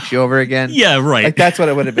okay. it knocks you over again. Yeah, right. Like that's what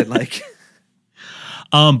it would have been like.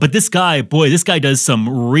 But this guy does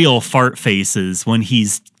some real fart faces when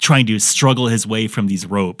he's trying to struggle his way from these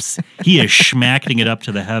ropes. He is schmacking it up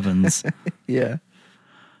to the heavens. Yeah.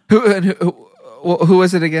 Who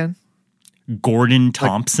was it again? Gordon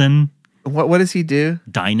Thompson, What does he do?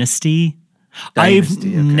 Dynasty. Dynasty, I've okay.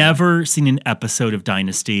 never seen an episode of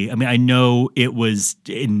Dynasty. I mean, I know it was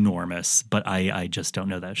enormous, but I just don't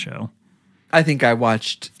know that show. I think I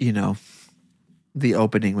watched, the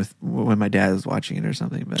opening with when my dad was watching it or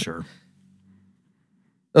something. But Sure.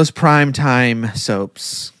 those prime time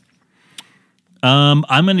soaps. I'm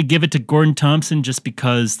going to give it to Gordon Thompson just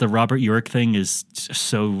because the Robert Urich thing is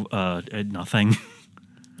so nothing.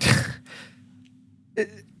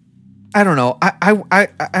 I don't know.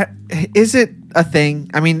 I is it a thing?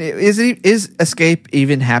 I mean, is escape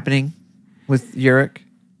even happening with Urich?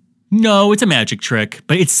 No, it's a magic trick,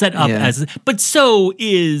 but it's set up Yeah. as. But so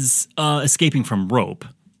is escaping from rope.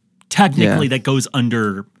 Technically, Yeah. that goes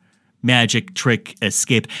under magic trick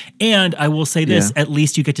escape. And I will say this: Yeah. at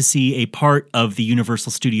least you get to see a part of the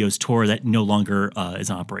Universal Studios tour that no longer is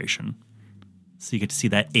in operation. So you get to see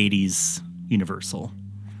that '80s Universal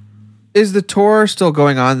Is the tour still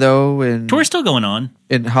going on though? tour's still going on.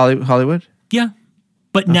 In Hollywood? Yeah.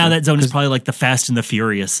 But now that zone is probably like the Fast and the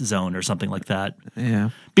Furious zone or something like that. Yeah.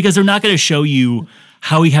 Because they're not going to show you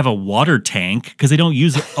how we have a water tank because they don't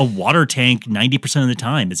use a water tank 90% of the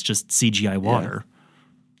time. It's just CGI water.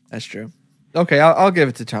 That's true. Okay, I'll give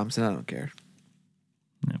it to Thompson. I don't care.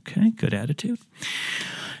 Okay, good attitude.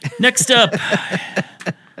 Next up,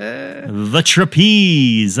 The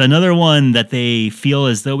Trapeze, another one that they feel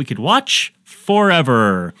as though we could watch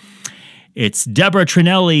forever. It's Deborah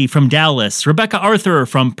Trinelli from Dallas, Rebecca Arthur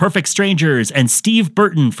from Perfect Strangers, and Steve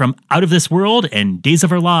Burton from Out of This World and Days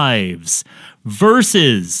of Our Lives.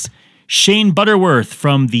 Versus Shane Butterworth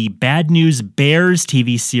from the Bad News Bears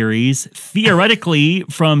TV series, theoretically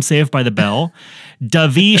from Saved by the Bell.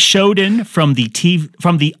 Davy Shoden from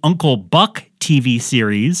the Uncle Buck TV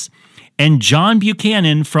series. And John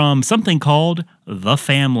Buchanan from something called The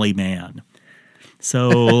Family Man. So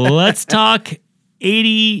let's talk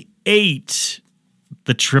 88,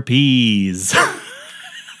 The Trapeze.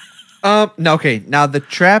 No, okay. Now the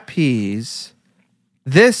Trapeze,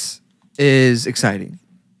 this is exciting.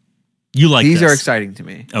 You like These this? are exciting to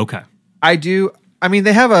me. Okay. I do. I mean,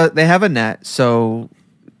 they have a net, so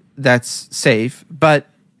that's safe. But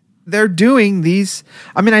they're doing these.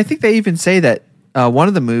 I mean, I think they even say that one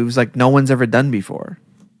of the moves like no one's ever done before.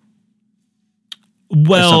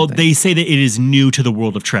 Well, they say that it is new to the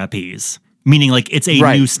world of trapeze, meaning like it's a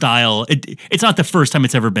new style. It's not the first time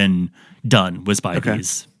it's ever been done was by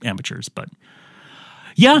these amateurs, but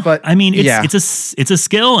yeah. But I mean, it's a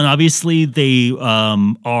skill, and obviously they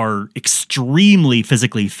are extremely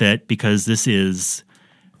physically fit because this is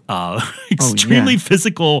extremely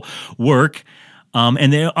physical work.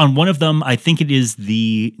 And they, on one of them, I think it is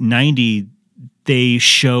the 90. They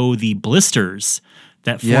show the blisters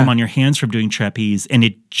that form on your hands from doing trapeze, and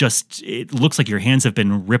it looks like your hands have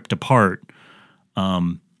been ripped apart.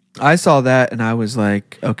 I saw that and I was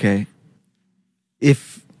like, okay,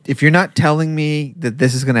 if you're not telling me that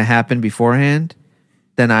this is going to happen beforehand,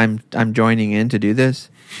 then I'm joining in to do this.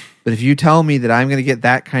 But if you tell me that I'm going to get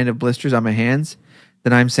that kind of blisters on my hands,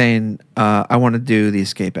 then I'm saying I want to do the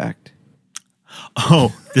escape act.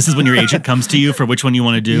 Oh, this is when your agent comes to you for which one you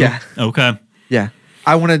want to do? Yeah. Okay. Yeah.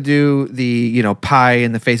 I want to do the, pie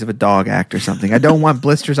in the face of a dog act or something. I don't want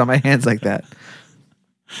blisters on my hands like that.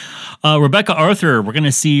 Rebecca Arthur, we're going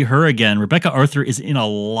to see her again. Rebecca Arthur is in a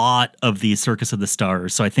lot of the Circus of the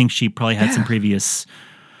Stars, so I think she probably had some previous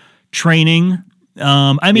training.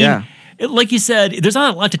 Like you said, there's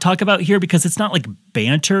not a lot to talk about here because it's not like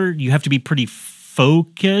banter. You have to be pretty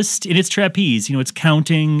focused, and it's trapeze. It's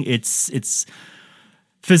counting. It's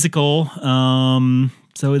physical.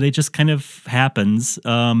 So they just kind of happens.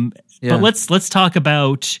 But let's talk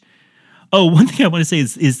about. Oh, one thing I want to say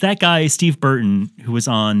is that guy Steve Burton, who was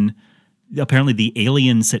on apparently the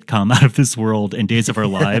Alien sitcom Out of This World and Days of Our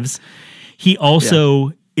Lives. He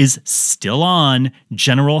also is still on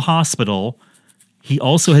General Hospital. He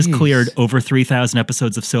also has cleared over 3,000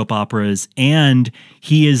 episodes of soap operas, and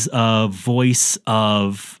he is a voice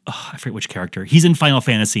of I forget which character. He's in Final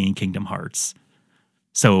Fantasy and Kingdom Hearts.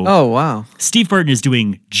 So, oh wow, Steve Burton is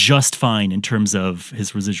doing just fine in terms of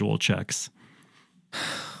his residual checks.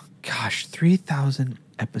 Gosh, 3,000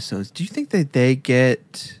 episodes. Do you think that they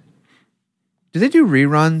get? Do they do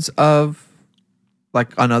reruns of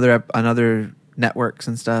like on other networks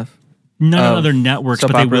and stuff? Not on other networks,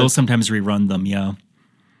 but they operas? will sometimes rerun them. Yeah.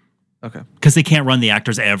 Okay. Because they can't run the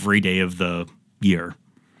actors every day of the year.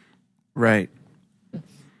 Right.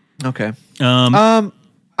 Okay.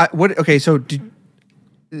 So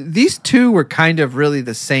these two were kind of really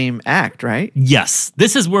the same act, right? Yes.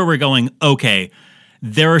 This is where we're going, okay,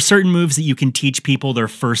 there are certain moves that you can teach people their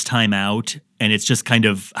first time out, and it's just kind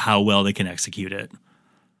of how well they can execute it.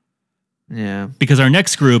 Yeah. Because our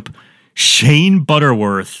next group, Shane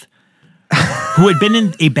Butterworth, who had been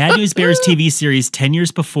in a Bad News Bears TV series 10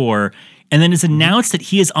 years before, and then has announced that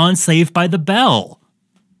he is on Saved by the Bell.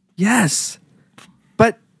 Yes.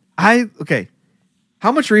 But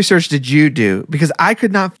how much research did you do? Because I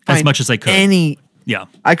could not find as much as I could.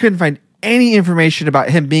 I couldn't find any information about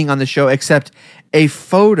him being on the show except a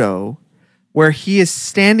photo where he is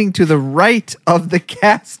standing to the right of the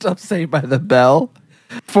cast of Saved by the Bell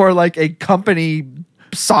for like a company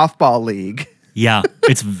softball league. Yeah,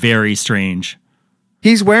 it's very strange.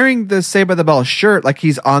 He's wearing the Saved by the Bell shirt like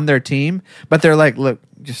he's on their team, but they're like, look,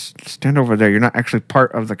 just stand over there. You're not actually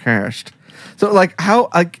part of the cast. So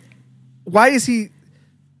why is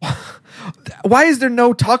there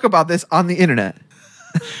no talk about this on the internet?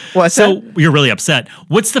 You're really upset.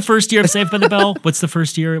 What's the first year of Saved by the Bell? What's the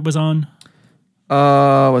first year it was on?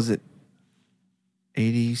 Was it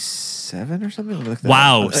 87 or something?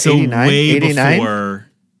 Wow. So 89?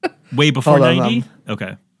 Way before 90?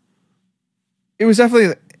 Okay. It was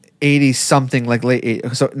definitely 80 something, like late 80.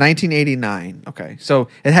 So 1989. Okay. So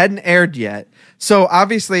it hadn't aired yet. So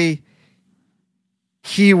obviously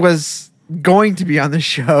he was going to be on the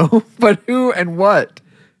show, but who and what?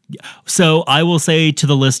 So I will say to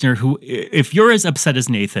the listener who, if you're as upset as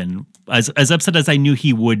Nathan, as upset as I knew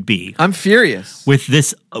he would be, I'm furious with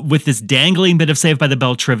this dangling bit of Saved by the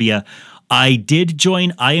Bell trivia. I did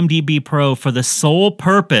join IMDb Pro for the sole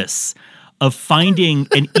purpose of finding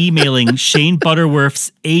and emailing Shane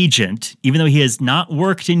Butterworth's agent. Even though he has not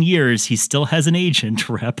worked in years, he still has an agent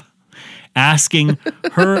rep, asking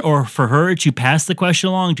her or for her to pass the question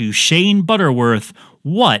along to Shane Butterworth.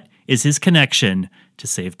 What is his connection to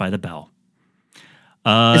Saved by the Bell?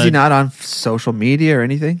 Is he not on social media or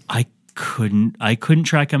anything? I couldn't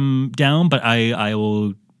track him down, but I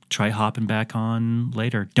will try hopping back on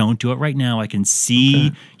later. Don't do it right now. I can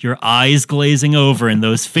see your eyes glazing over and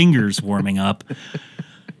those fingers warming up.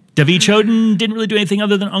 David Choden didn't really do anything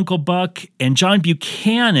other than Uncle Buck. And John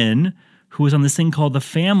Buchanan, who was on this thing called The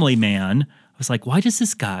Family Man, I was like, why does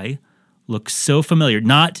this guy look so familiar?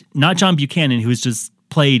 Not John Buchanan, who's just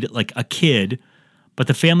played like a kid, but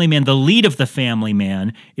The Family Man, the lead of The Family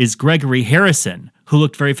Man, is Gregory Harrison, who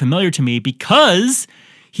looked very familiar to me because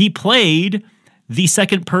he played the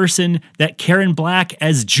second person that Karen Black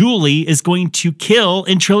as Julie is going to kill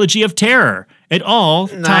in Trilogy of Terror. It all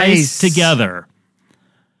ties together.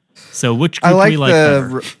 So which group do we like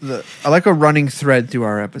better? I like a running thread through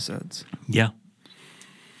our episodes. Yeah.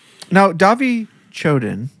 Now, Davi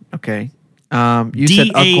Choden, okay. You said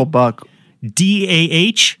Uncle Buck.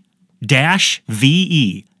 DAH-VE.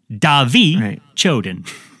 Davi Choden.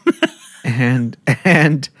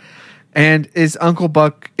 And is Uncle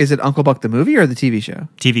Buck, is it Uncle Buck the movie or the TV show?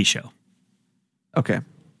 TV show. Okay.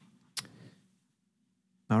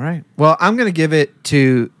 All right. Well, I'm going to give it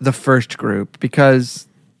to the first group because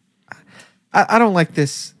I don't like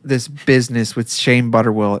this business with Shane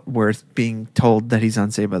Butterworth being told that he's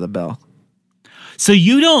on Saved by the Bell. So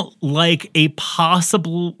you don't like a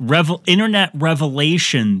possible internet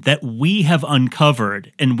revelation that we have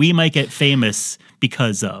uncovered and we might get famous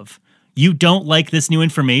because of. You don't like this new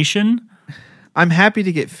information? I'm happy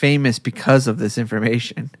to get famous because of this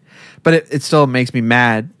information, but it still makes me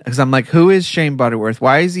mad because I'm like, who is Shane Butterworth?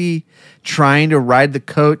 Why is he trying to ride the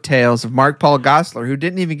coattails of Mark Paul Gosselaar, who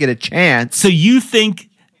didn't even get a chance? So you think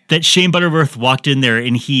that Shane Butterworth walked in there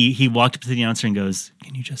and he walked up to the announcer and goes,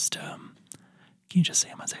 "Can you just say I'm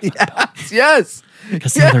on Saved by the Bell?" Yes.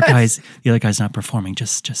 Because the other guy's not performing.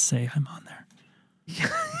 Just say I'm on there.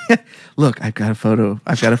 Look, I've got a photo.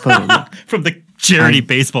 Look. From the charity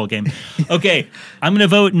baseball game. Okay, I'm going to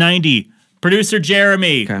vote 90. Producer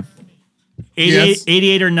Jeremy. Okay.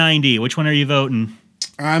 88 or 90. Which one are you voting?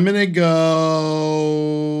 I'm going to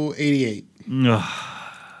go 88. Ugh.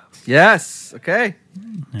 Yes. Okay.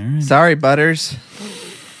 All right. Sorry, Butters.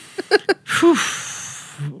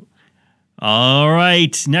 All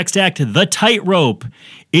right. Next act, The Tightrope.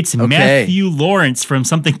 It's Matthew Lawrence from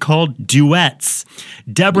something called Duets.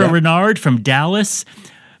 Deborah Renard from Dallas.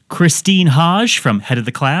 Christine Hodge from Head of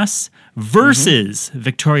the Class. Versus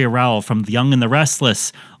Victoria Rowell from The Young and the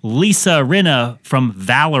Restless. Lisa Rinna from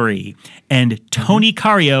Valerie. And Tony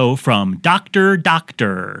Cario from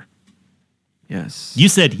Doctor. Yes. You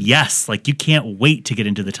said yes, like you can't wait to get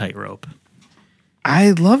into The Tightrope.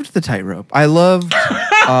 I loved The Tightrope. I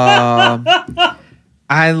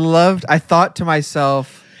thought to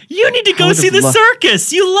myself, you need to go see the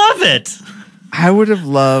circus. You love it. I would have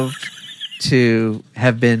loved to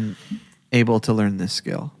have been able to learn this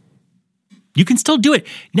skill. You can still do it.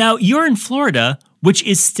 Now, you're in Florida, which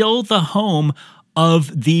is still the home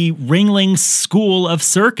of the Ringling School of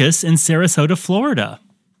Circus in Sarasota, Florida.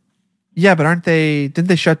 Yeah, but didn't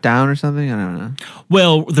they shut down or something? I don't know.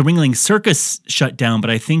 Well, the Ringling Circus shut down, but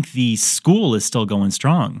I think the school is still going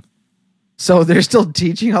strong. So they're still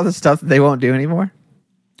teaching all the stuff that they won't do anymore?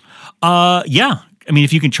 Yeah. I mean,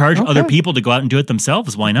 if you can charge other people to go out and do it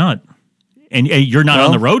themselves, why not? And you're not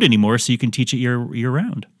on the road anymore, so you can teach it year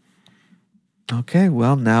round. Okay,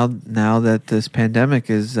 well, now that this pandemic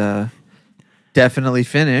is definitely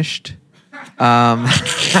finished, I'm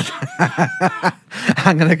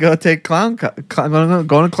gonna go take I'm gonna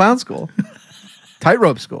go to clown school,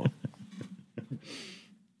 tightrope school.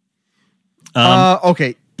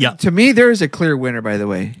 Okay. Yeah. To me, there is a clear winner. By the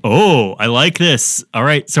way. Oh, I like this. All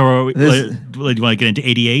right. So, do you want to get into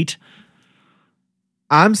 88?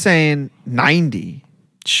 I'm saying 90.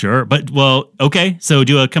 Sure, but okay. So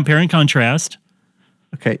do a compare and contrast.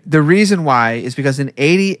 Okay. The reason why is because in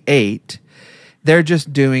 88, they're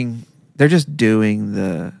just doing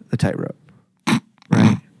the tightrope,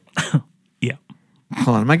 right? Yeah.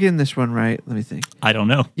 Hold on, am I getting this one right? Let me think. I don't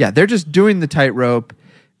know. Yeah, they're just doing the tightrope,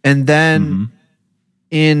 and then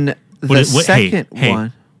in the second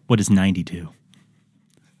one, what does 90 do?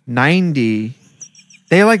 90,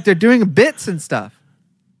 they're doing bits and stuff,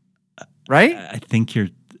 right? I think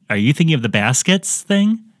are you thinking of the Baskets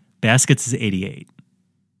thing? Baskets is 88.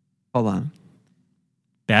 Hold on.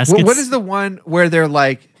 Baskets. What is the one where they're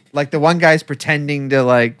like Like the one guy's pretending to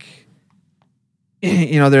like,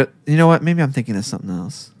 they're, you know what? Maybe I'm thinking of something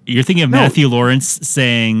else. You're thinking of Matthew Lawrence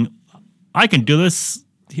saying, I can do this.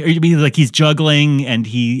 You mean like he's juggling and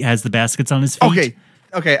he has the baskets on his feet?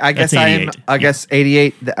 Okay. I guess I guess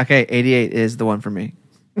 88. Okay, 88 is the one for me.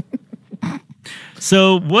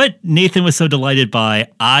 So what Nathan was so delighted by,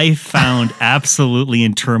 I found absolutely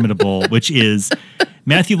interminable, which is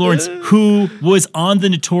Matthew Lawrence, who was on the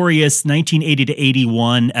notorious 1980 to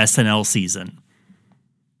 81 SNL season.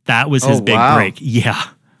 That was his big break. Yeah.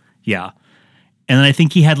 And then I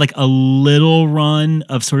think he had like a little run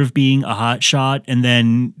of sort of being a hot shot and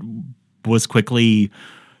then was quickly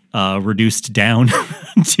reduced down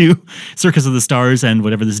to Circus of the Stars and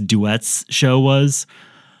whatever this duets show was.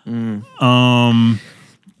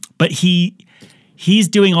 But he's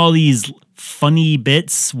doing all these funny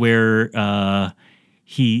bits where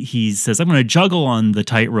he says, I'm going to juggle on the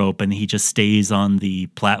tightrope, and he just stays on the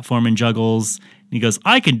platform and juggles. And he goes,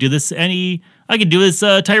 I can do this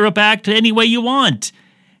tightrope act any way you want.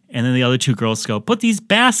 And then the other two girls go, put these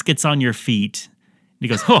baskets on your feet. And he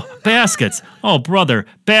goes, oh, baskets. Oh, brother,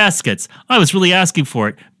 baskets. I was really asking for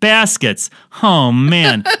it. Baskets. Oh,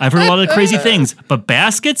 man. I've heard a lot of crazy things, but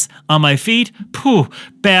baskets on my feet? Pooh,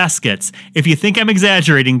 baskets. If you think I'm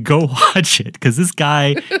exaggerating, go watch it, because this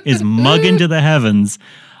guy is mugging to the heavens.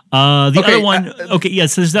 Other one,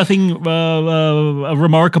 yes, there's nothing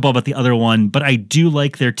remarkable about the other one, but I do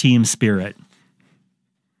like their team spirit.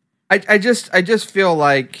 I just feel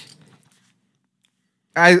like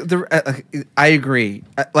I agree.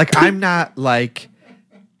 Like I'm not like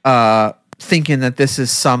thinking that this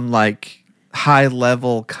is some like high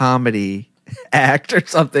level comedy act or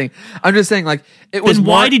something. I'm just saying like it was. Then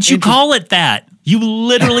why did you call it that? You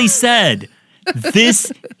literally said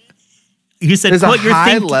this. You said put your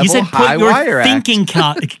thinking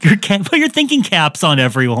put your thinking caps on,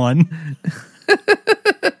 everyone.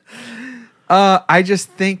 I just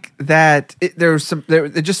think that it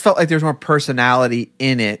just felt like there was more personality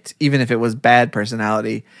in it, even if it was bad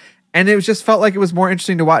personality. And it just felt like it was more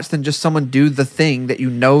interesting to watch than just someone do the thing that you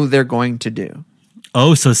know they're going to do.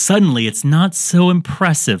 Oh, so suddenly it's not so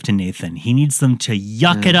impressive to Nathan. He needs them to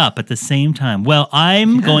yuck it up at the same time. Well,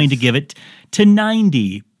 I'm going to give it to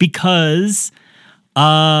 90 because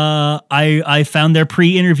I found their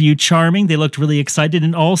pre-interview charming. They looked really excited,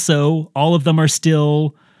 and also all of them are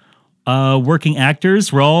still working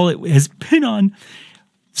actors. Raul has been on.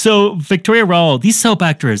 So Victoria Raul, these soap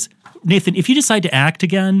actors, Nathan, if you decide to act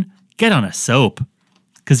again, get on a soap.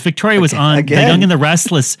 Because Victoria was on The Young and the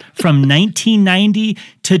Restless from 1990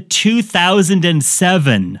 to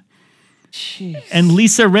 2007. Jeez. And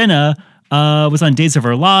Lisa Rinna was on Days of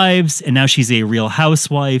Our Lives, and now she's a Real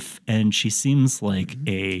Housewife, and she seems like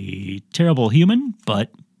a terrible human,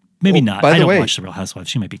 but maybe not. I don't watch The Real Housewives.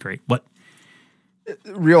 She might be great. What?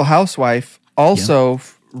 Real Housewife. Also,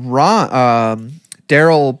 Daryl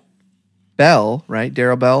Bell, right?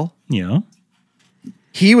 Daryl Bell. Yeah.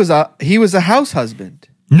 He was a house husband.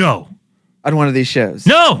 No. On one of these shows.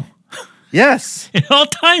 No. Yes. It all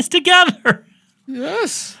ties together.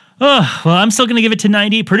 Yes. Oh, well, I'm still going to give it to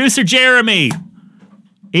 90. Producer Jeremy,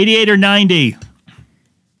 88 or 90?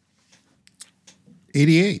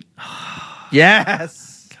 88.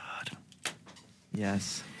 Yes. God.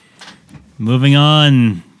 Yes. Moving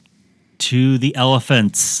on to the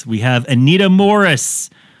elephants. We have Anita Morris,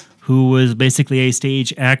 who was basically a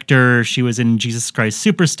stage actor. She was in Jesus Christ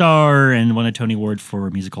Superstar and won a Tony Award for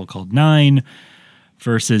a musical called Nine,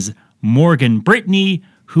 versus Morgan Brittany,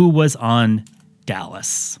 who was on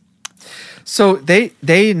Dallas. So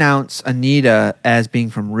they announce Anita as being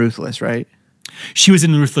from Ruthless, right? She was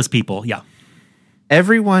in Ruthless People, yeah.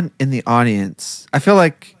 Everyone in the audience, I feel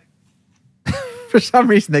like for some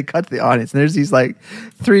reason they cut to the audience and there's these like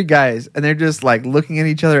three guys and they're just like looking at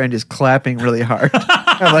each other and just clapping really hard.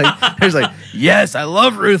 There's like, yes, I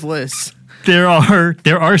love Ruthless. There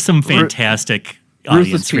are some fantastic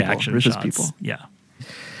audience reaction Ruthless shots. people. Yeah.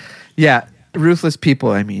 Yeah. Ruthless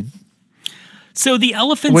People, I mean. So the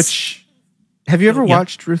elephants. Have you ever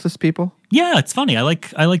watched Ruthless People? Yeah, it's funny. I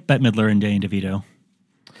like Bette Midler and Danny DeVito.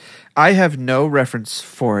 I have no reference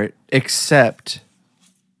for it except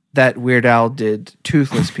that Weird Al did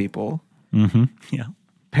Toothless People. Mm-hmm. Yeah.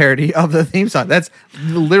 Parody of the theme song. That's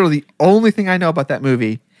literally the only thing I know about that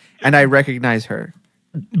movie, and I recognize her.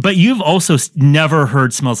 But you've also never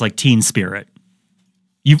heard Smells Like Teen Spirit.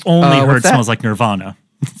 You've only heard Smells Like Nirvana.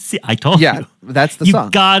 See, I told you. Yeah, that's the song.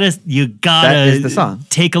 You gotta that is the song.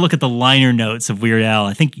 Take a look at the liner notes of Weird Al.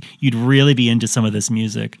 I think you'd really be into some of this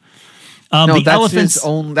music. No, that's his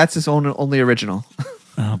own. That's his own only original.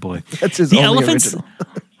 Oh boy, that's his the only elephants. original.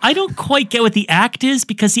 I don't quite get what the act is,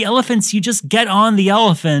 because the elephants, you just get on the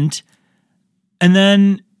elephant and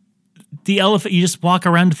then the elephant, you just walk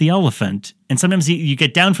around with the elephant. And sometimes you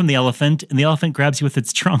get down from the elephant and the elephant grabs you with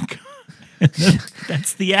its trunk.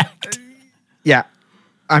 That's the act. Yeah.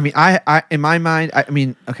 I mean, I in my mind, I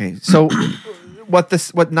mean, okay. So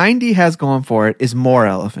what 90 has going for it is more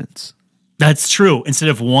elephants. That's true. Instead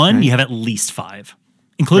of one, Right. you have at least 5,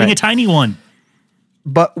 including Right. a tiny one.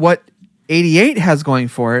 But what 88 has going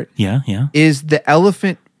for it Yeah. is the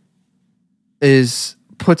elephant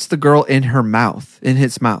puts the girl in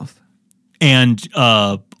its mouth. And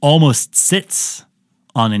almost sits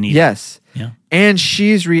on an ear. Yes. Yeah. And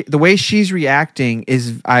the way she's reacting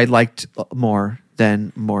is I liked more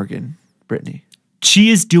than Morgan Brittany. She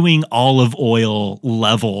is doing olive oil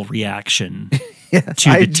level reaction Yes,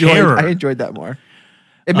 to the terror. I enjoyed that more.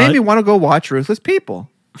 It made me want to go watch Ruthless People.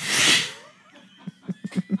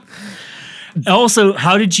 Also,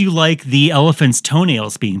 how did you like the elephant's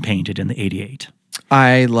toenails being painted in the 88?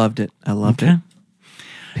 I loved it. I loved Okay. it.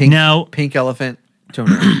 Pink, Now- pink elephant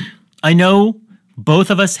toenail. I know both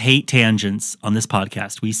of us hate tangents on this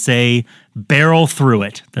podcast. We say barrel through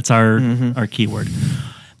it. That's our keyword.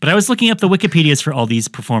 But I was looking up the Wikipedias for all these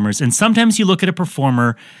performers, and sometimes you look at a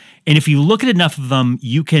performer, and if you look at enough of them,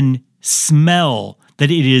 you can smell that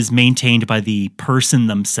it is maintained by the person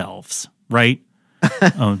themselves, right?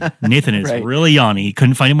 Oh, Nathan is Right. really yawning. He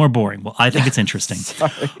couldn't find it more boring. Well, I think it's interesting.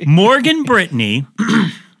 Morgan Brittany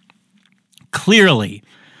clearly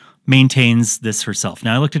maintains this herself.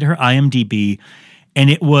 Now, I looked at her IMDb, and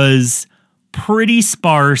it was pretty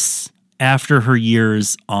sparse after her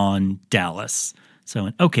years on Dallas. So I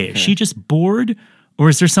went, okay, is she just bored, or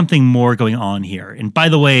is there something more going on here? And by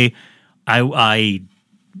the way, I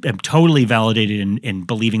am totally validated in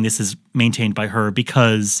believing this is maintained by her,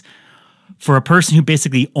 because for a person who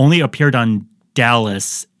basically only appeared on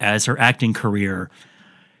Dallas as her acting career,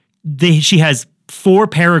 she has 4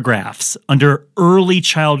 paragraphs under early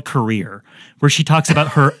child career where she talks about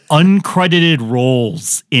her uncredited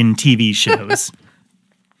roles in TV shows.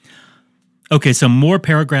 Okay, so more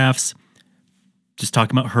paragraphs just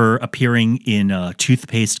talking about her appearing in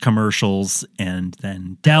toothpaste commercials and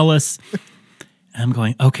then Dallas. And I'm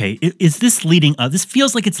going, okay, is this leading up? This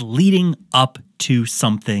feels like it's leading up to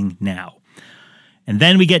something now. And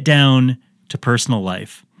then we get down to personal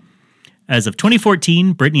life. As of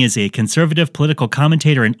 2014, Brittany is a conservative political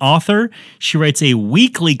commentator and author. She writes a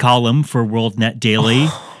weekly column for WorldNet Daily.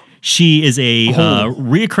 She is a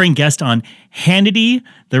reoccurring guest on Hannity,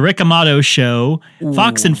 The Rick Amato Show,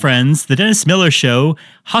 Fox and Friends, The Dennis Miller Show,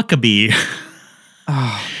 Huckabee.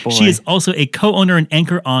 She is also a co-owner and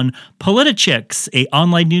anchor on Politichicks, a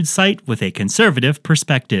online news site with a conservative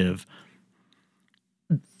perspective.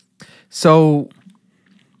 So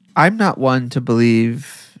I'm not one to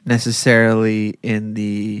believe necessarily in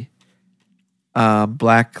the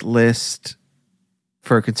blacklist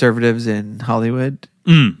for conservatives in Hollywood.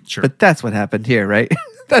 Sure. But that's what happened here, right?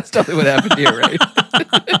 That's totally what happened here, right?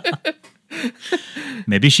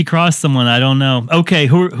 Maybe she crossed someone. I don't know. Okay,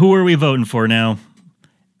 who are we voting for now?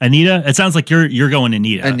 Anita? It sounds like you're going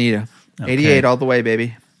Anita. Anita. 88 all the way,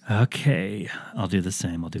 baby. Okay, I'll do the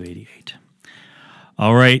same. I'll do 88.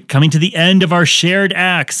 All right, coming to the end of our shared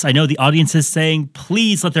acts. I know the audience is saying,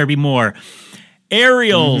 please let there be more.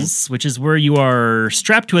 Aerials, which is where you are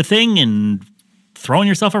strapped to a thing and throwing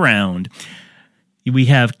yourself around. We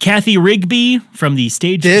have Kathy Rigby from the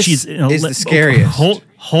stage. This is the scariest.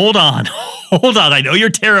 Hold on. Hold on. I know you're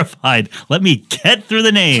terrified. Let me get through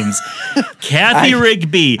the names. Kathy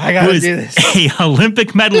Rigby, I gotta who is do this. a Olympic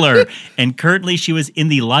medaler, and currently she was in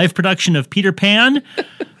the live production of Peter Pan,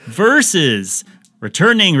 versus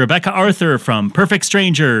returning Rebecca Arthur from Perfect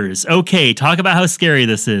Strangers. Okay, talk about how scary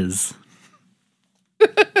this is.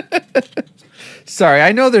 Sorry,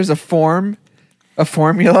 I know there's a formula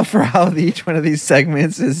for how each one of these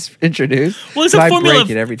segments is introduced. Well, it's but a I formula break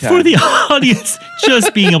it every time. for the audience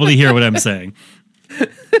just being able to hear what I'm saying.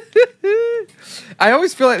 I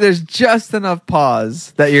always feel like there's just enough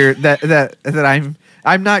pause that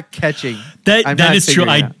I'm not catching. I'm That not is true.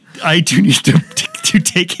 figuring it out. I do need to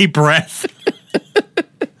take a breath.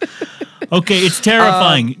 Okay, it's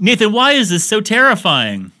terrifying. Nathan, why is this so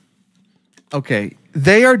terrifying? Okay,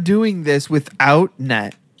 they are doing this without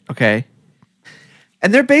net. Okay,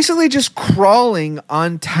 and they're basically just crawling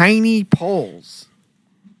on tiny poles.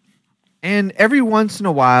 And every once in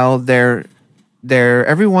a while, they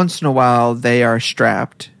are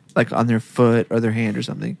strapped, like on their foot or their hand or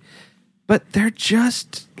something. But they're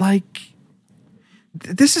just like,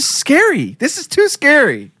 this is scary. This is too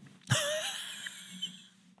scary.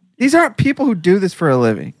 These aren't people who do this for a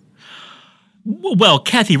living. Well,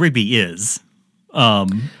 Kathy Rigby is.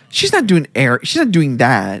 She's not doing She's not doing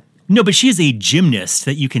that. No, but she is a gymnast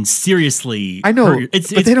that you can seriously. I know,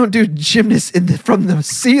 but they don't do gymnasts from the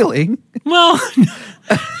ceiling. Well,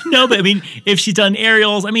 no, but I mean, if she's done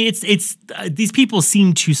aerials, I mean, it's these people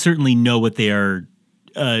seem to certainly know what they are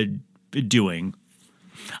doing.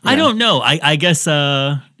 Yeah. I don't know. I guess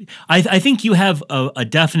I think you have a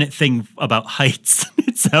definite thing about heights.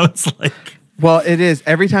 It sounds like. Well, it is.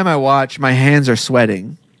 Every time I watch, my hands are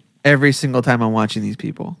sweating. Every single time I'm watching these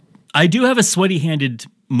people. I do have a sweaty-handed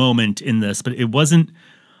moment in this, but it wasn't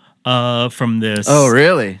from this. Oh,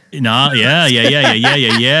 really? No, yeah. You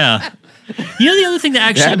know, the other thing that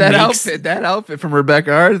actually that outfit from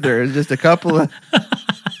Rebecca Arthur is just a couple of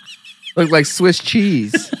look like Swiss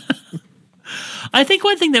cheese. I think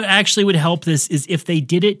one thing that actually would help this is if they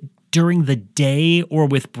did it during the day or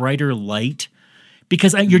with brighter light,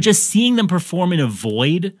 because you're just seeing them perform in a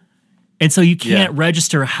void. And so you can't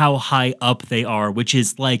register how high up they are, which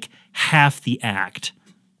is like half the act.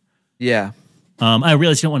 Yeah. I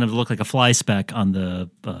realize you don't want to look like a fly speck on the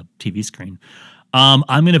TV screen. I'm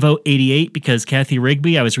going to vote 88 because Kathy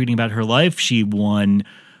Rigby, I was reading about her life. She won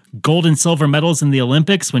gold and silver medals in the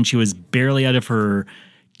Olympics when she was barely out of her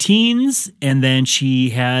teens. And then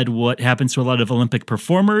she had what happens to a lot of Olympic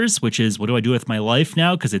performers, which is, what do I do with my life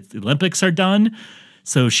now? Because the Olympics are done.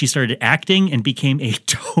 So she started acting and became a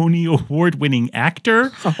Tony Award-winning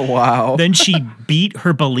actor. Oh, wow. Then she beat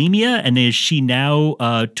her bulimia, and she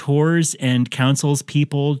now tours and counsels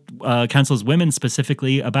women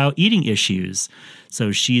specifically about eating issues.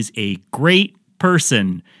 So she's a great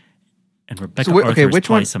person. And Rebecca Arthur's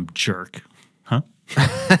probably some jerk. Huh?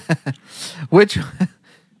 Which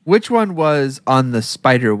one was on the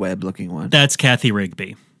spider web looking one? That's Kathy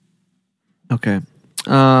Rigby. Okay.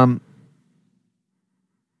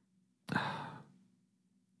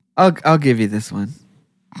 I'll give you this one.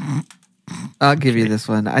 I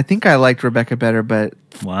think I liked Rebecca better, but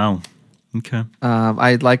wow. Okay.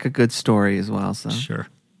 I like a good story as well. So sure.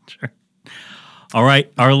 All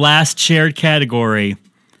right, our last shared category.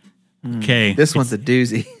 Okay, this one's a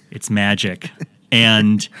doozy. It's magic,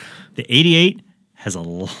 and the 88 has a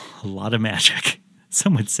lot of magic.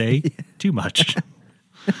 Some would say too much.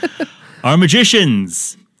 Our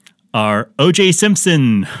magicians are O.J.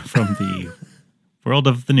 Simpson from the world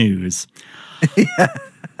of the news.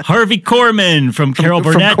 Harvey Korman from Carol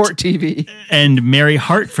Burnett. From Court TV. And Mary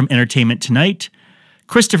Hart from Entertainment Tonight.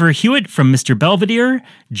 Christopher Hewitt from Mr. Belvedere.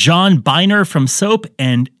 John Biner from Soap.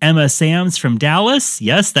 And Emma Sams from Dallas.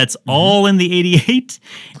 Yes, that's all in the 88.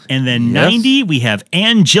 And then 90, we have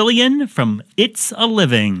Ann Jillian from It's a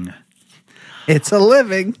Living. It's a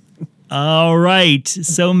Living. All right.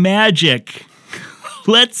 So magic.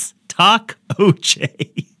 Let's talk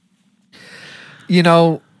OJ. You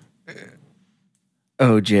know,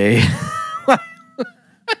 OJ.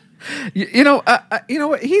 you know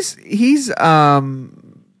what? He's.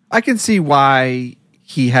 I can see why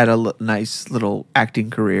he had a nice little acting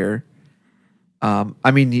career.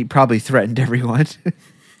 I mean, he probably threatened everyone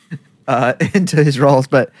into his roles,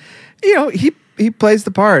 but you know, he plays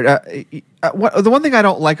the part. The one thing I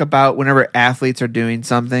don't like about whenever athletes are doing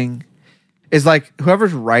something is like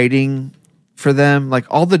whoever's writing for them, like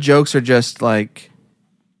all the jokes are just like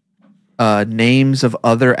names of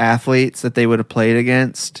other athletes that they would have played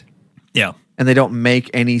against. Yeah. And they don't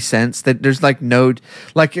make any sense. That there's like no,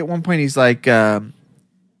 like at one point he's like,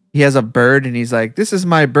 he has a bird and he's like, "This is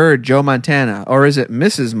my bird, Joe Montana," or is it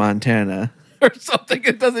Mrs. Montana or something?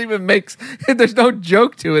 It doesn't even make. There's no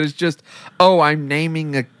joke to it. It's just, oh, I'm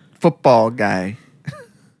naming a football guy.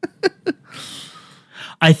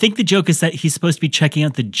 I think the joke is that he's supposed to be checking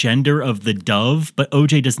out the gender of the dove, but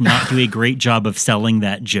OJ does not do a great job of selling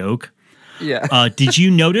that joke. Yeah. Did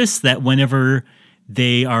you notice that whenever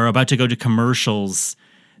they are about to go to commercials,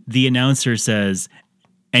 the announcer says,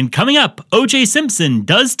 "And coming up, OJ Simpson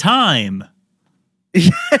does time."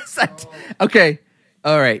 Yes. Okay.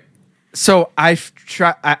 All right. So I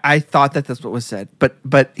thought that that's what was said,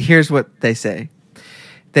 but here's what they say.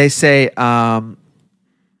 They say,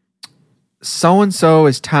 so-and-so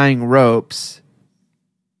is tying ropes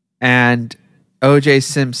and OJ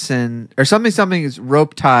Simpson, or something is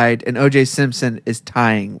rope tied and OJ Simpson is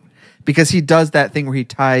tying, because he does that thing where he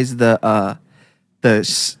ties the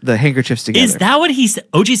handkerchiefs together. Is that what he said?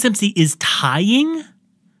 OJ Simpson is tying?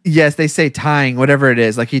 Yes, they say tying, whatever it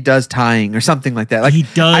is. Like he does tying or something like that. Like he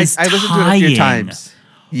does I listened to it a few times.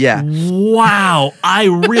 Yeah. Wow. I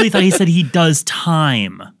really thought he said he does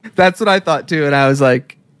time. That's what I thought too. And I was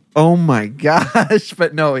like, oh my gosh.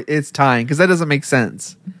 But no, it's tying because that doesn't make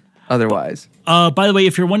sense. otherwise. By the way,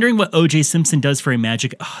 if you're wondering what O.J. Simpson does for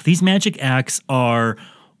these magic acts are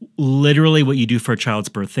literally what you do for a child's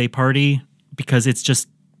birthday party because it's just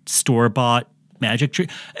store-bought magic trick.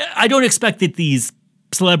 I don't expect that these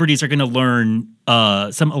celebrities are going to learn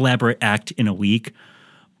some elaborate act in a week.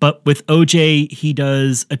 But with OJ, he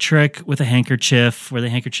does a trick with a handkerchief where the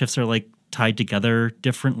handkerchiefs are like tied together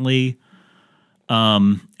differently.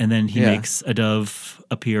 And then he makes a dove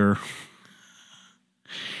appear.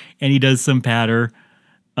 And he does some patter.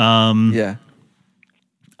 I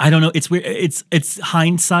don't know. It's weird. It's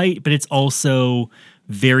hindsight, but it's also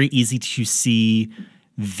very easy to see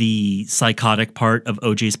the psychotic part of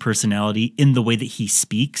OJ's personality in the way that he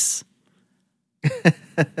speaks.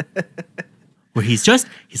 Where he's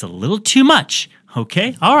a little too much.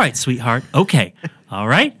 Okay. All right, sweetheart. Okay. All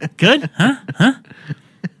right. Good. Huh?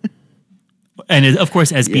 And of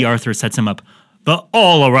course, as B. Arthur sets him up, the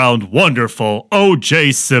all-around wonderful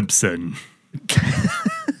O.J. Simpson.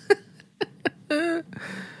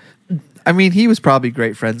 I mean, he was probably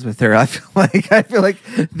great friends with her. I feel like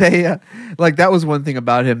they like that was one thing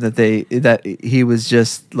about him that he was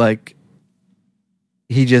just like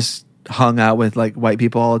he just hung out with like white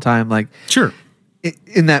people all the time. Like sure,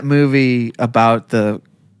 in that movie about the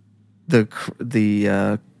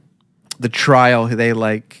trial,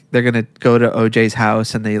 they're gonna go to OJ's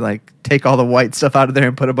house and they like take all the white stuff out of there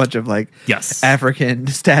and put a bunch of like African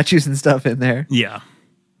statues and stuff in there. Yeah.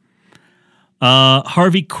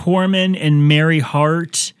 Harvey Korman and Mary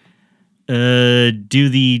Hart do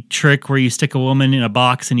the trick where you stick a woman in a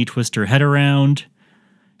box and you twist her head around.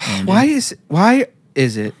 Why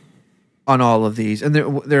is it on all of these, and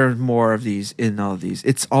there are more of these in all of these,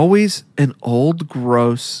 it's always an old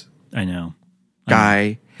gross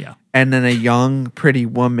guy and then a young pretty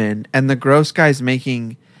woman, and the gross guy's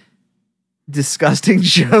making disgusting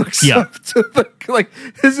jokes up to like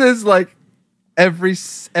this is like every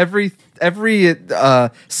segment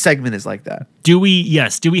is like that. Do we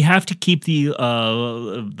have to keep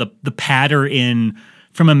the patter in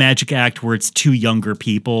from a magic act where it's two younger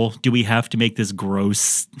people? Do we have to make this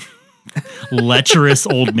gross lecherous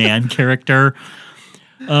old man character?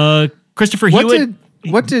 Christopher Hewitt.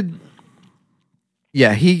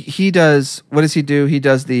 He does. What does he do? He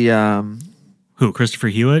does the who? Christopher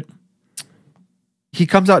Hewitt. He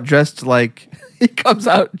comes out dressed like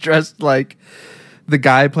the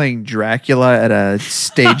guy playing Dracula at a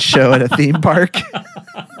stage show at a theme park.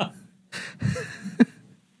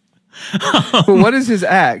 But what is his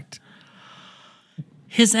act?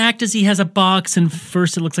 His act is he has a box, and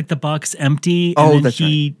first it looks like the box empty, and then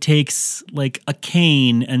he takes like a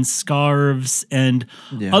cane and scarves and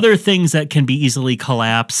other things that can be easily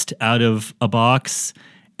collapsed out of a box.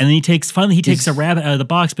 And then he takes a rabbit out of the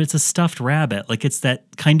box, but it's a stuffed rabbit. Like it's that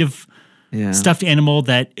kind of stuffed animal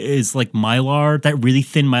that is like Mylar, that really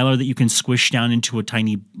thin Mylar that you can squish down into a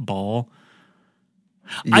tiny ball.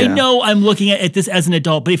 Yeah. I know I'm looking at this as an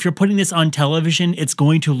adult, but if you're putting this on television, it's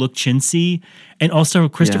going to look chintzy. And also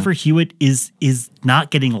Christopher Hewitt is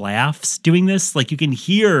not getting laughs doing this. Like you can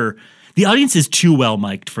hear the audience is too well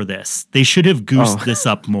mic'd for this. They should have goosed this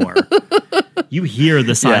up more. You hear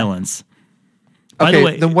the silence. By the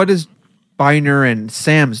way, then what does Biner and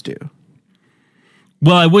Sam's do?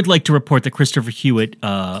 Well, I would like to report that Christopher Hewitt,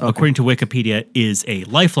 according to Wikipedia, is a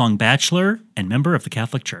lifelong bachelor and member of the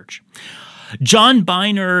Catholic Church. John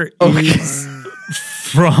Biner is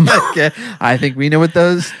from... Okay. I think we know what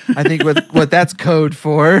what that's code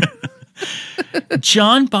for.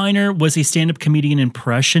 John Biner was a stand-up comedian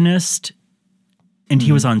impressionist, and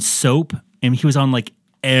he was on Soap, and he was on like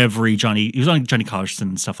he was on Johnny Carson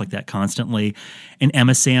and stuff like that constantly. And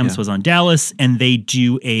Emma Samms was on Dallas, and they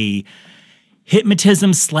do a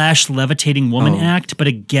hypnotism / levitating woman act. But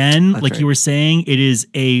again, like you were saying, it is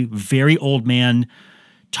a very old man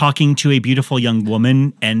talking to a beautiful young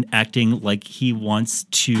woman and acting like he wants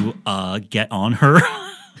to get on her.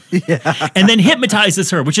 And then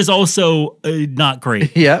hypnotizes her, which is also not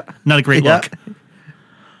great. Not a great look.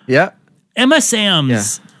 Emma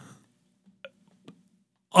Samms,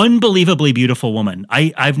 unbelievably beautiful woman.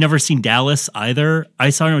 I've never seen Dallas either.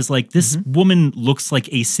 I saw her and was like, this woman looks like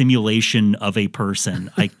a simulation of a person.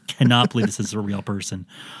 I cannot believe this is a real person.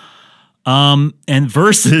 And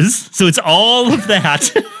versus, so it's all of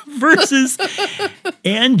that versus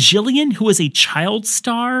Anne Gillian, who was a child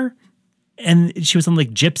star, and she was on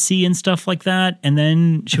like Gypsy and stuff like that. And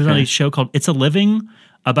then she was on a show called It's a Living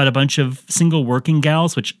about a bunch of single working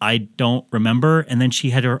gals, which I don't remember. And then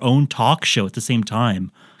she had her own talk show at the same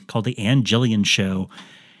time called The Anne Gillian Show.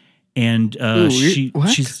 And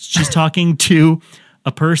she's talking to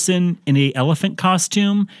a person in a elephant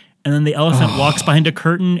costume, and then the elephant walks behind a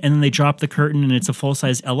curtain, and then they drop the curtain, and it's a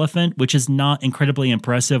full-size elephant, which is not incredibly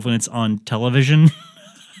impressive when it's on television.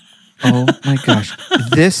 Oh my gosh.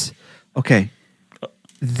 This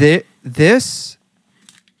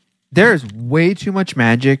there is way too much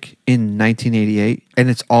magic in 1988, and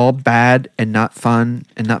it's all bad and not fun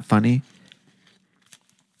and not funny.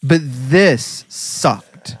 But this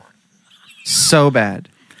sucked so bad.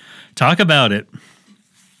 Talk about it.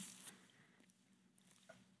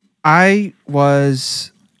 I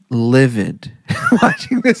was livid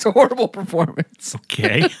watching this horrible performance.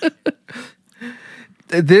 Okay.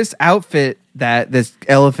 This outfit that this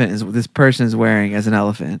person is wearing as an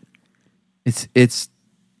elephant,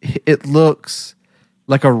 it looks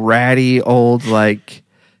like a ratty old like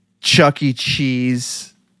Chuck E.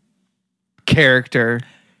 Cheese character.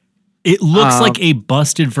 It looks like a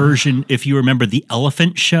busted version, if you remember the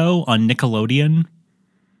Elephant Show on Nickelodeon.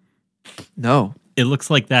 No. It looks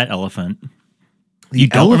like that elephant. The You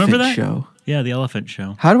don't Elephant remember that? Show. Yeah, the Elephant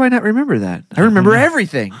Show. How do I not remember that? I remember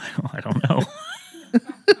everything. I don't know.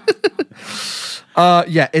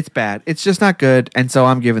 Yeah, it's bad. It's just not good. And so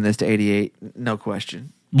I'm giving this to 88. No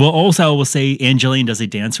question. Well, also, I will say Angeline does a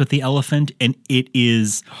dance with the elephant, and it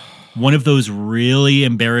is one of those really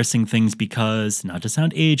embarrassing things because, not to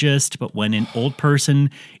sound ageist, but when an old person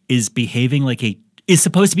is behaving is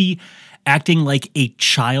supposed to be acting like a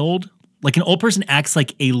child, like an old person acts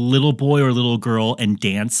like a little boy or little girl and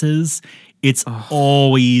dances, it's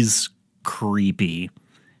always creepy.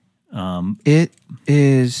 It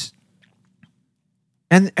is.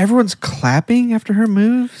 And everyone's clapping after her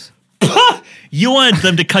moves. You wanted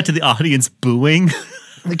them to cut to the audience booing.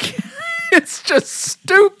 Like, it's just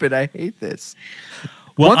stupid. I hate this.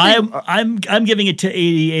 Well, I'm giving it to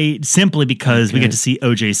 88 simply because we get to see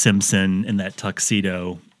O.J. Simpson in that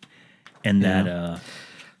tuxedo and that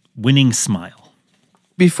winning smile.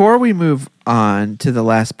 Before we move on to the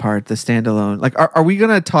last part, the standalone, like, are we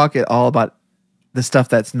going to talk at all about the stuff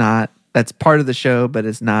that's part of the show, but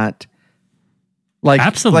is not like,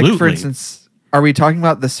 absolutely. Like, for instance, are we talking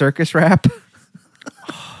about the circus rap?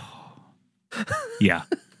 Yeah,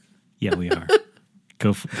 we are.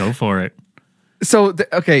 Go for it. So,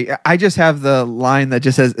 okay, I just have the line that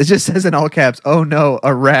just says in all caps, "Oh no,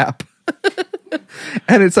 a rap."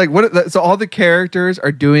 And it's like, so all the characters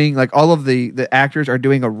are doing, like, all of the actors are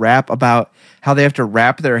doing a rap about how they have to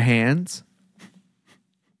wrap their hands.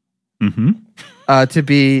 Mm-hmm. So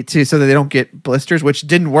that they don't get blisters, which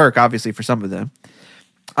didn't work, obviously, for some of them.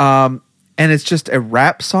 And it's just a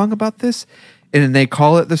rap song about this, and they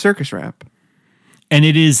call it the circus rap. And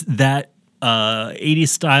it is that 80s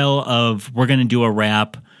style of we're going to do a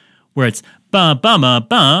rap where it's ba ba ma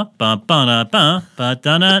ba ba ba da ba ba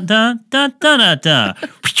da da da da da da.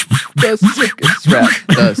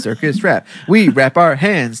 The circus rap. We wrap our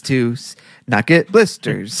hands to not get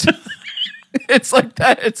blisters. It's like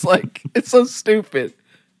that. It's so stupid.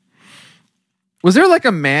 Was there like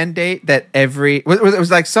a mandate that it was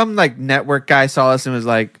like some like network guy saw us and was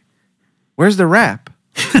like, "Where's the rap?"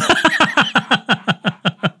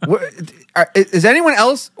 Is anyone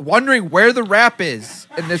else wondering where the rap is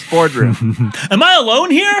in this boardroom? Am I alone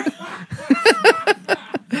here?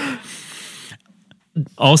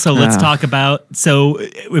 Also, let's talk about, so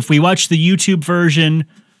if we watch the YouTube version,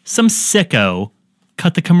 some sicko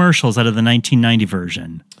cut the commercials out of the 1990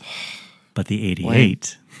 version. But the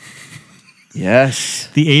 88. Yes.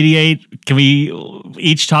 The 88, can we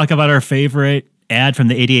each talk about our favorite ad from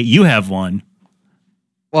the 88? You have one.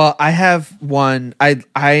 Well, I have one.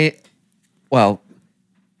 Well,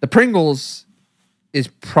 the Pringles is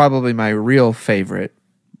probably my real favorite.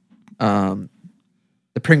 The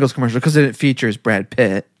Pringles commercial, because it features Brad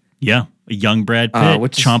Pitt. Yeah, a young Brad Pitt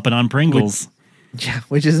chomping on Pringles.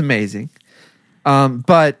 Which is amazing.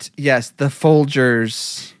 But yes, the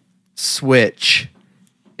Folgers switch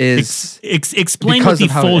is... Explain what the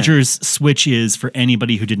Folgers switch is for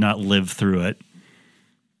anybody who did not live through it.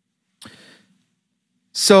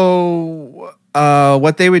 So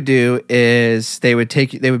what they would do is they would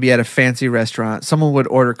be at a fancy restaurant. Someone would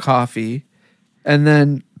order coffee, and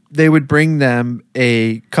then they would bring them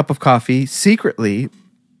a cup of coffee secretly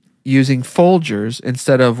using Folgers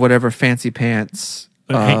instead of whatever fancy pants.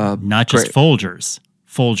 Not just Folgers.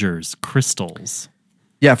 Folgers crystals.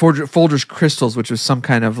 Yeah, Folgers crystals, which was some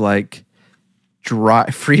kind of like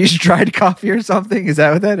freeze-dried coffee or something. Is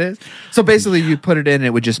that what that is? So basically you put it in and it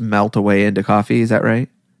would just melt away into coffee. Is that right?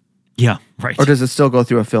 Yeah, right. Or does it still go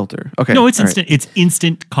through a filter? Okay. No, it's instant. Right. It's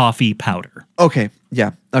instant coffee powder. Okay.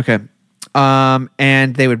 Yeah. Okay.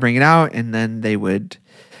 And they would bring it out and then they would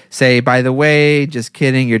say, by the way, just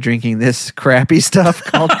kidding, you're drinking this crappy stuff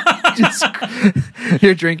called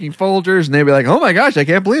You're drinking Folgers, and they'd be like, "Oh my gosh, I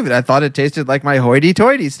can't believe it! I thought it tasted like my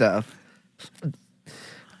hoity-toity stuff."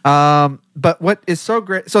 But what is so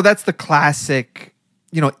great? So that's the classic.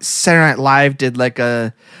 Saturday Night Live did like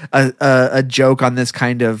a joke on this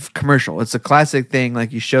kind of commercial. It's a classic thing.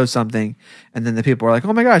 Like you show something, and then the people are like,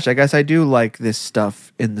 "Oh my gosh, I guess I do like this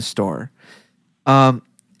stuff in the store."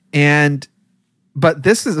 But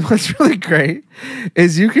this is what's really great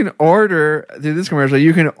is you can order through this commercial.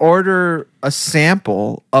 You can order a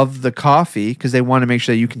sample of the coffee because they want to make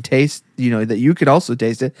sure that you can taste. That you could also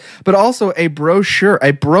taste it, but also a brochure,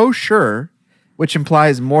 which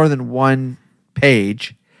implies more than one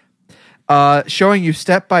page, showing you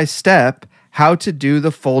step by step how to do the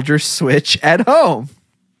Folgers switch at home.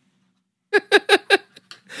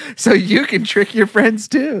 So you can trick your friends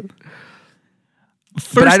too.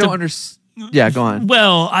 But I don't understand. Yeah, go on.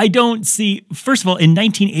 Well, I don't see. First of all, in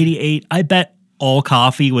 1988, I bet all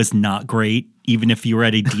coffee was not great, even if you were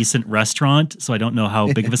at a decent restaurant. So I don't know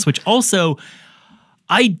how big of a switch. Also,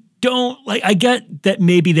 I get that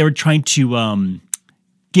maybe they were trying to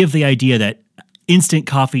give the idea that instant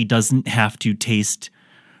coffee doesn't have to taste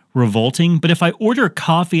revolting. But if I order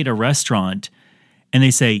coffee at a restaurant and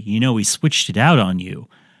they say, we switched it out on you,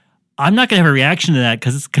 I'm not going to have a reaction to that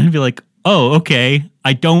because it's going to be like, oh, okay.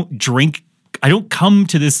 I don't come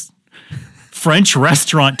to this French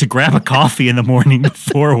restaurant to grab a coffee in the morning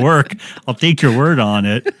before work. I'll take your word on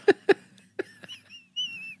it.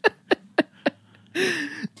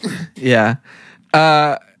 Yeah.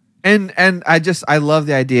 And I love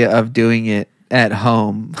the idea of doing it at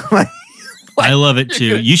home. I love it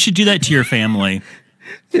too. You should do that to your family.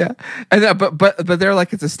 Yeah. And but they're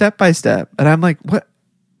like, it's a step by step. And I'm like, what?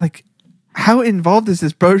 Like, how involved is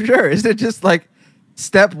this brochure? Is it just like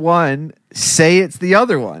step one, say it's the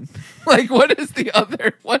other one? Like, what is the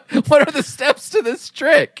other? What are the steps to this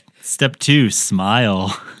trick? Step 2,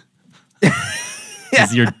 smile.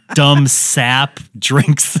 As your dumb sap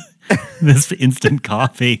drinks this instant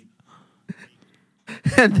coffee.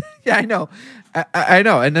 And, yeah, I know. I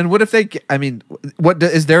know. And then what if what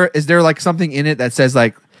is there like something in it that says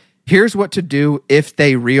like, here's what to do if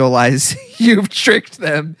they realize you've tricked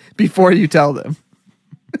them before you tell them?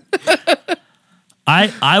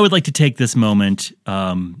 I would like to take this moment.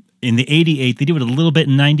 In the 88, they do it a little bit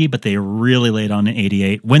in 90, but they really laid on in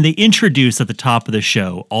 88. When they introduce at the top of the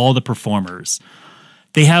show all the performers,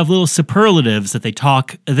 they have little superlatives that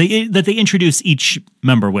they introduce each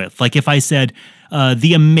member with. Like if I said,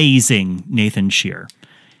 the amazing Nathan Shear.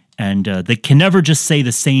 And they can never just say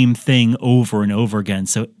the same thing over and over again.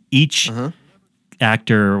 So each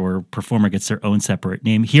actor or performer gets their own separate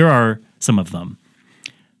name. Here are some of them.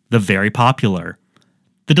 The very popular,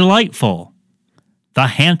 the delightful, the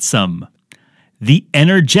handsome, the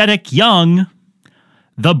energetic young,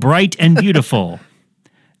 the bright and beautiful,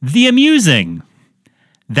 the amusing,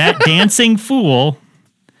 that dancing fool,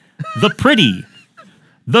 the pretty,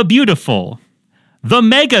 the beautiful, the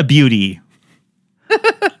mega beauty,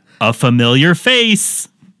 a familiar face,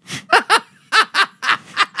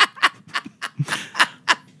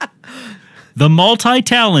 the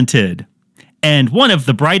multi-talented, and one of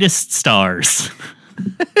the brightest stars.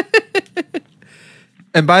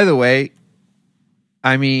 And by the way,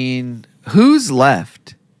 I mean, who's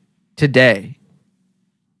left today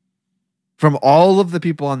from all of the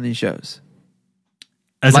people on these shows?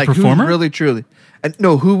 As a performer? Who really, truly.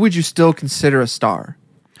 No, who would you still consider a star?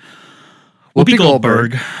 Whoopi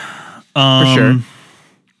Goldberg. For sure. Let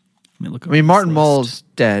me look. I mean, Martin Mull's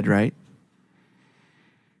dead, right?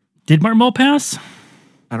 Did Martin Mull pass?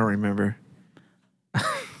 I don't remember.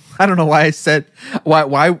 I don't know why I said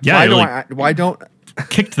why don't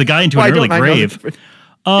kicked the guy into an early grave.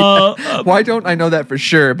 Why don't I know that for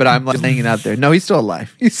sure? But I'm like hanging out there. No, he's still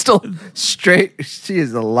alive. He's still straight. She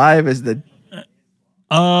is alive as the.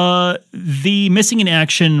 The missing in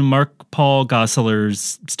action Mark Paul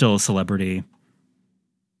Gosselaar's still a celebrity.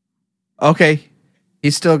 Okay,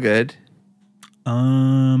 he's still good.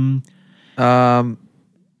 I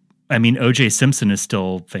mean, O.J. Simpson is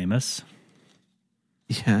still famous.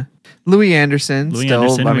 Yeah, Louis Anderson.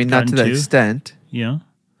 I mean, not to that extent. Yeah,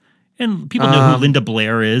 and people know who Linda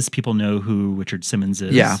Blair is. People know who Richard Simmons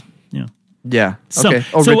is. Yeah. Okay.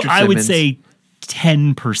 So I would say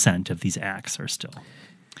 10% of these acts are still.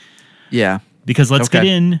 Yeah. Because let's get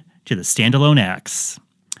in to the standalone acts.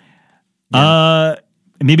 Yeah.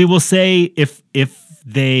 Maybe we'll say if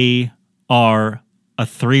they are a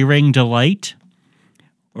 3-ring delight,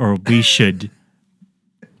 or we should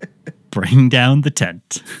bring down the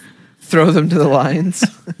tent. Throw them to the lions.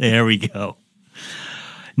 There we go.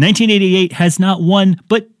 1988 has not one,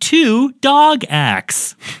 but 2 dog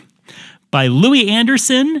acts. by Louis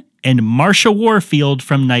Anderson and Marsha Warfield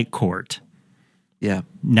from Night Court. Yeah.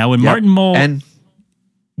 Now, when Yep. Martin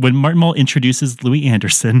Mull introduces Louis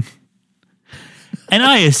Anderson, and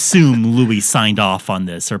I assume Louis signed off on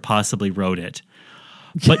this or possibly wrote it,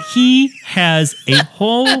 but he has a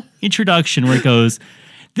whole introduction where he goes,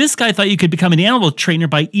 this guy thought you could become an animal trainer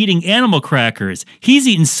by eating animal crackers. He's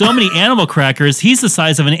eaten so many animal crackers, he's the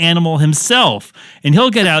size of an animal himself. And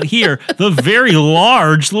he'll get out here, the very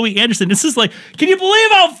large Louis Anderson. This is like, can you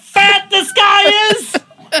believe how fat this guy is?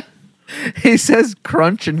 He says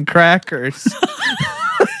crunch and crackers.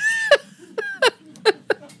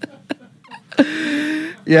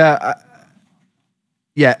 Yeah.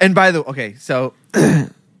 Yeah. And by the way, okay, so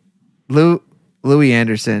Louis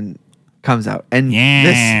Anderson comes out, and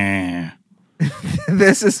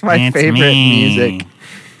this is my It's favorite me. music.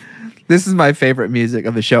 This is my favorite music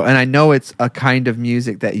of the show, and I know it's a kind of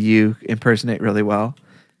music that you impersonate really well.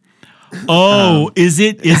 Oh, is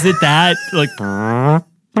it that? Like,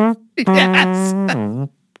 Yes.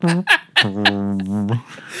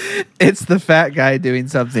 It's the fat guy doing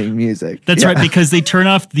something music. that's Yeah. right, because they turn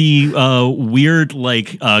off the weird,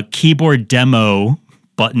 keyboard demo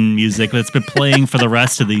button music that's been playing for the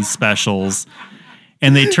rest of these specials.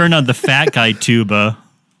 And they turn on the fat guy tuba.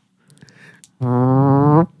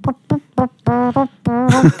 Hold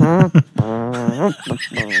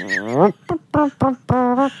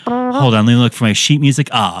on, let me look for my sheet music.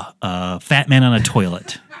 Fat Man on a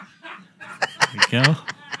Toilet. There we go.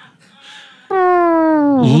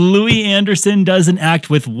 Louis Anderson does an act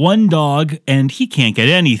with one dog, and he can't get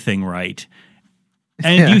anything right.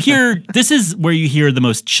 And you hear, this is where you hear the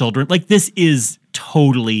most children. Like, this is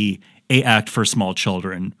totally a act for small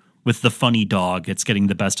children with the funny dog. It's getting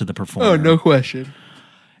the best of the performer. Oh, no question.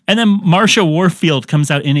 And then Marsha Warfield comes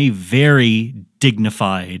out in a very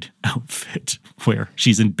dignified outfit where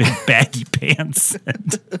she's in big baggy pants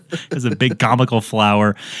and has a big comical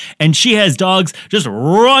flower. And she has dogs just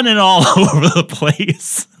running all over the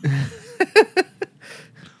place.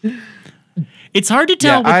 It's hard to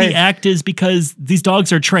tell what the act is because these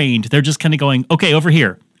dogs are trained. They're just kind of going, okay, over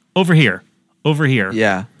here, over here, over here.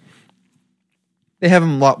 Yeah. They have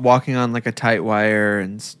him walking on like a tight wire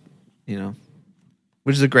and,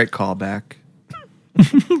 which is a great callback.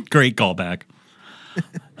 Great callback.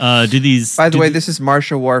 By the way, this is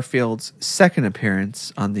Marsha Warfield's second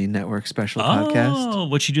appearance on the Network Special podcast. Oh,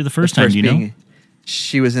 what'd she do the first time, do you know?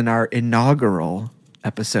 She was in our inaugural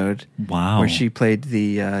episode. Wow. Where she played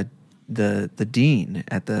the dean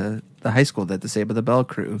at the high school that the Save by the Bell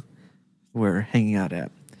crew were hanging out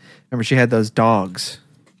at. Remember, she had those dogs.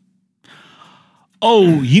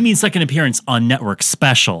 Oh, you mean second appearance on Network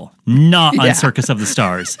Special, not on Circus of the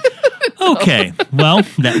Stars. Okay, well,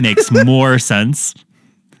 that makes more sense.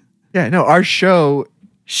 Yeah, no, our show,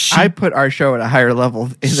 I put our show at a higher level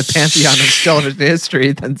in the pantheon of television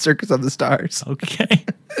history than Circus of the Stars. Okay.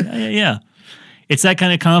 Yeah. It's that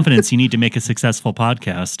kind of confidence you need to make a successful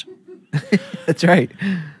podcast. That's right.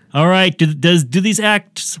 All right, do these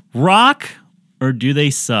acts rock or do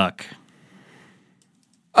they suck?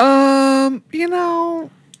 I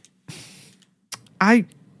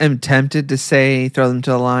am tempted to say throw them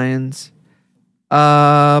to the lions.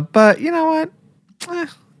 But you know what?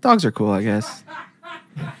 Dogs are cool, I guess.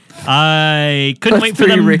 I couldn't wait for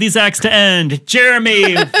these acts to end.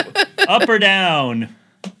 Jeremy, up or down?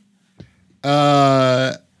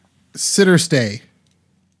 Sit or stay.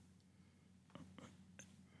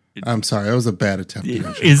 I'm sorry, that was a bad attempt.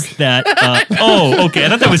 Is that? Okay. I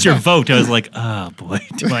thought that was your vote. I was like, oh boy,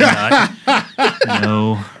 do I not?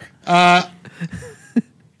 No. I'm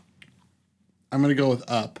gonna go with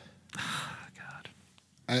up. God,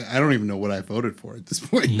 I don't even know what I voted for at this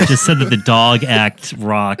point. You just said that the dog act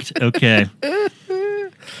rocked. Okay.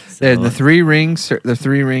 And the three ring.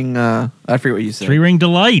 I forget what you said. 3-Ring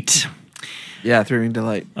Delight. Yeah, 3-Ring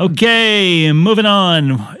Delight. Okay, moving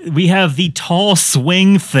on. We have the tall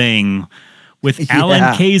swing thing with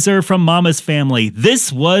Alan Kaiser from Mama's Family.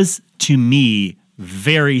 This was, to me,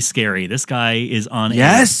 very scary. This guy is on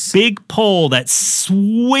a big pole that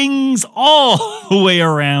swings all the way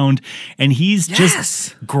around, and he's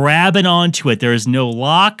just grabbing onto it. There is no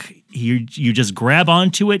lock. You just grab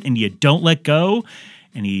onto it, and you don't let go.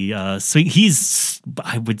 And he's,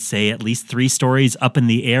 I would say, at least 3 stories up in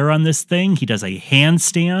the air on this thing. He does a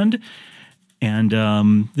handstand.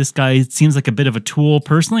 And this guy seems like a bit of a tool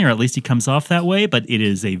personally, or at least he comes off that way. But it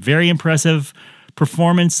is a very impressive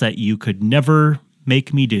performance that you could never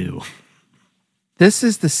make me do. This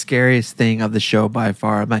is the scariest thing of the show by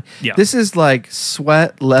far. Yeah. This is like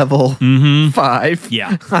sweat level 5 on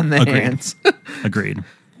the hands. Agreed.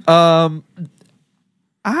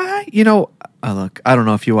 Look, I don't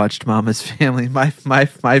know if you watched Mama's Family. My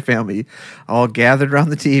family all gathered around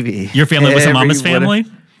the TV. Your family was a Mama's Family?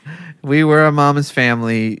 We were a Mama's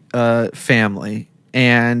Family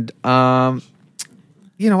and I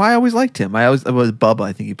always liked him. It was Bubba,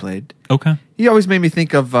 I think he played. Okay. He always made me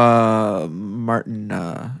think of Martin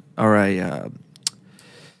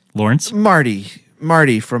Lawrence?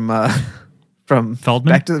 Marty from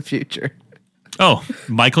Feldman? Back to the Future. Oh,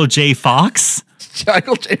 Michael J. Fox?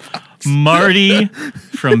 Michael J. Fox. Marty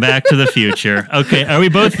from Back to the Future. Okay, are we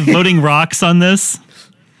both voting rocks on this?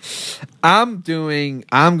 I'm going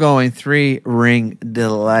 3 Ring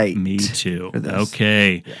Delight. Me too. for this.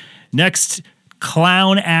 Okay. Yeah. Next,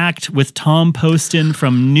 clown act with Tom Poston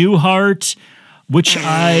from Newhart, which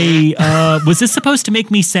was this supposed to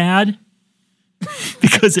make me sad?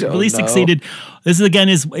 Because it really succeeded. This again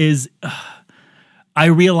is I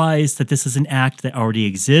realize that this is an act that already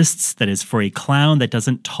exists, that is for a clown that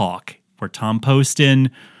doesn't talk. Where Tom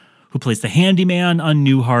Poston, who plays the handyman on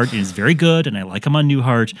Newhart, is very good, and I like him on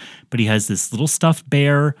Newhart, but he has this little stuffed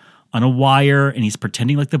bear on a wire, and he's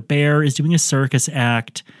pretending like the bear is doing a circus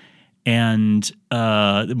act, and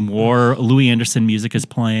more Louis Anderson music is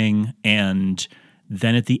playing, and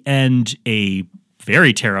then at the end, a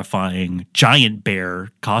very terrifying giant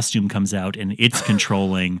bear costume comes out, and it's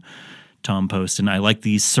controlling Tom Poston. I like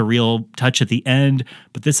the surreal touch at the end,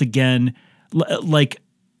 but this again,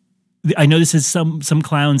 I know this is some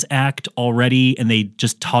clowns act already, and they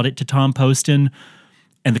just taught it to Tom Poston,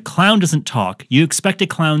 and the clown doesn't talk. You expect a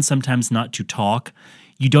clown sometimes not to talk.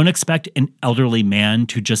 You don't expect an elderly man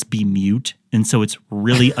to just be mute, and so it's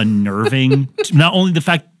really unnerving. Not only the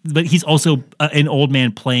fact, but he's also an old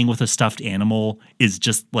man playing with a stuffed animal is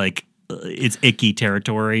just like it's icky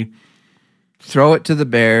territory. Throw it to the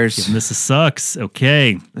Bears. Giving this a sucks.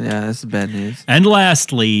 Okay. Yeah, this is bad news. And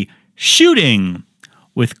lastly, shooting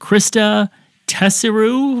with Krista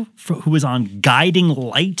Tessero, who was on Guiding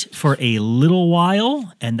Light for a little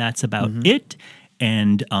while, and that's about it.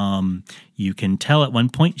 And you can tell at one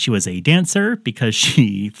point she was a dancer because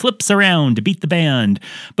she flips around to beat the band.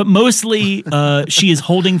 But mostly she is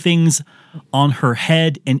holding things on her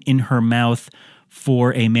head and in her mouth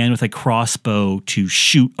for a man with a crossbow to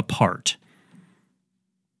shoot apart.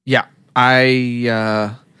 Yeah,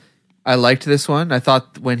 I liked this one. I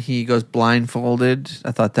thought when he goes blindfolded,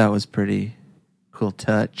 I thought that was pretty cool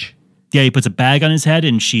touch. Yeah, he puts a bag on his head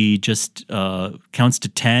and she just counts to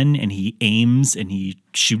 10 and he aims and he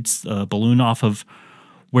shoots a balloon off of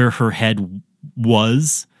where her head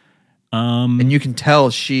was. And you can tell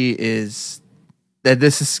that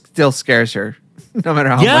this still scares her, no matter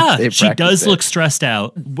how much they practice. Yeah, she does it. look stressed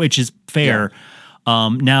out, which is fair. Yeah.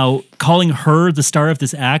 Now, calling her the star of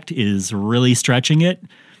this act is really stretching it,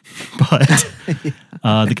 but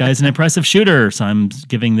the guy's an impressive shooter, so I'm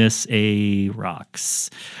giving this a rocks.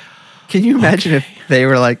 Can you imagine if they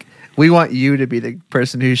were like, we want you to be the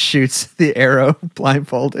person who shoots the arrow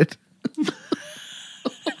blindfolded?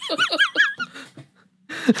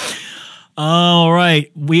 All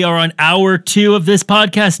right, we are on hour 2 of this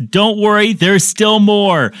podcast. Don't worry, there's still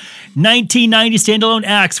more. 1990 standalone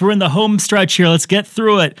acts. We're in the home stretch here. Let's get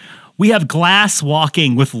through it. We have Glass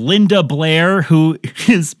Walking with Linda Blair, who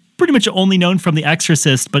is pretty much only known from The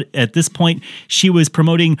Exorcist, but at this point, she was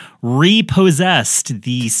promoting Repossessed,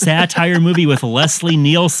 the satire movie with Leslie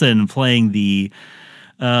Nielsen playing the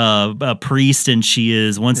priest, and she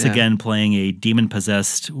is once again playing a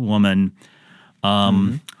demon-possessed woman.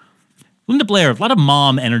 Linda Blair, a lot of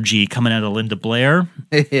mom energy coming out of Linda Blair.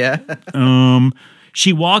 Yeah.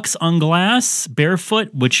 She walks on glass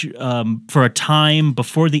barefoot, which for a time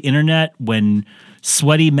before the internet, when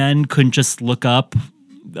sweaty men couldn't just look up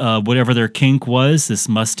whatever their kink was, this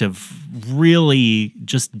must have really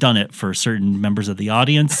just done it for certain members of the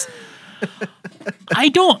audience. I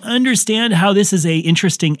don't understand how this is a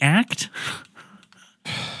interesting act.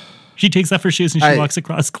 She takes off her shoes and she walks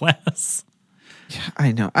across glass.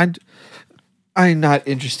 I know. I'm not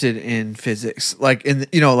interested in physics. Like this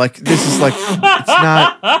is like it's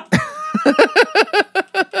not.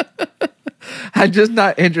 I'm just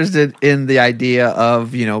not interested in the idea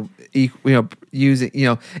of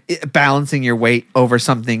using balancing your weight over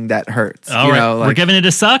something that hurts. All right, we're giving it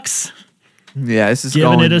a sucks. Yeah, this is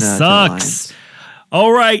giving going it a sucks.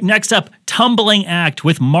 All right, next up, Tumbling Act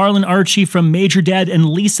with Marlon Archie from Major Dad and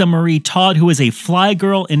Lisa Marie Todd, who is a fly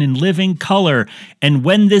girl and in living color. And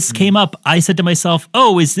when this came up, I said to myself,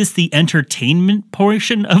 "Oh, is this the entertainment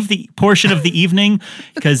portion of the evening?"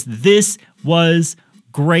 Because this was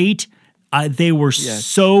great. They were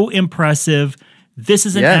so impressive. This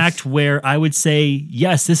is an Yes. act where I would say,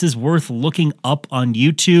 yes, this is worth looking up on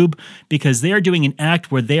YouTube because they are doing an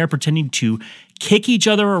act where they are pretending to kick each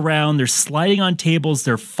other around. They're sliding on tables.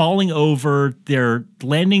 They're falling over. They're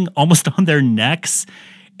landing almost on their necks.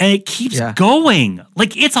 And it keeps going.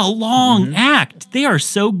 Like, it's a long act. They are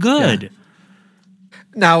so good. Yeah.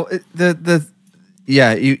 Now, the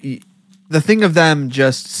thing of them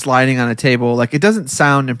just sliding on a table, like, it doesn't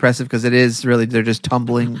sound impressive because it is really, they're just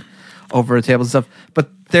tumbling over a table and stuff, but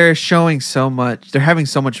they're showing so much. They're having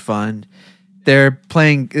so much fun. They're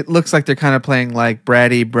playing, it looks like they're kind of playing like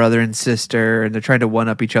bratty brother and sister, and they're trying to one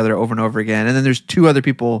up each other over and over again. And then there's two other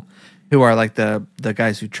people who are like the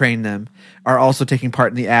guys who train them are also taking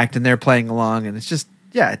part in the act, and they're playing along. And it's just,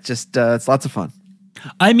 it's lots of fun.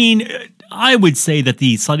 I mean, I would say that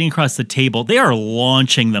the sliding across the table, they are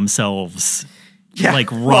launching themselves like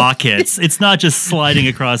rockets. It's not just sliding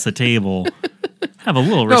across the table. Have a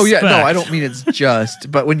little respect. No, I don't mean it's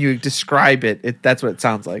just, but when you describe it, that's what it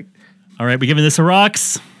sounds like. All right, we giving this a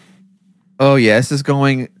rocks? Oh yeah, this is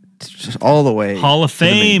going all the way Hall of to the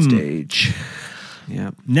main Fame stage.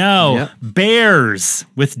 Yeah. No, Bears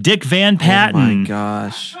with Dick Van Patten. Oh my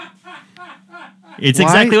gosh. It's Why?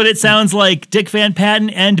 exactly what it sounds like. Dick Van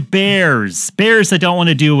Patten and Bears. Bears that don't want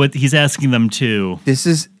to do what he's asking them to. This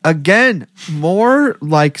is, again, more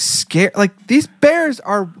like scare. Like, these bears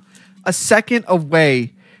are a second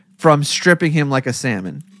away from stripping him like a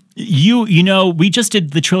salmon. You know, we just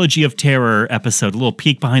did the Trilogy of Terror episode, a little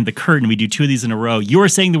peek behind the curtain. We do two of these in a row. You were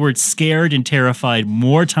saying the word scared and terrified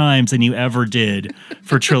more times than you ever did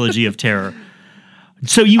for Trilogy of Terror.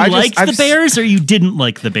 So you liked the Bears or you didn't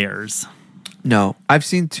like the Bears? No, I've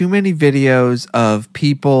seen too many videos of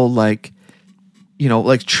people like, you know,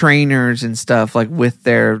 like trainers and stuff, like with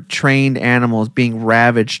their trained animals being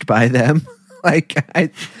ravaged by them. Like,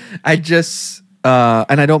 I just,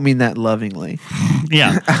 and I don't mean that lovingly.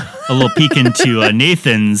 Yeah, a little peek into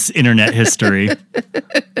Nathan's internet history.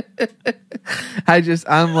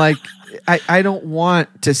 I'm like, I don't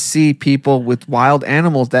want to see people with wild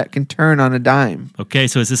animals that can turn on a dime. Okay,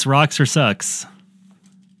 so is this rocks or sucks?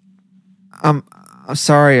 I'm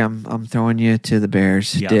sorry, I'm throwing you to the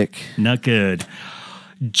Bears, Dick. Not good.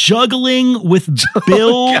 Juggling with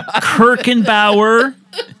Bill Kirkenbauer,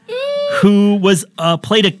 who was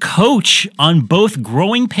played a coach on both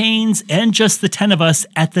Growing Pains and Just the 10 of Us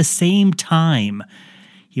at the same time.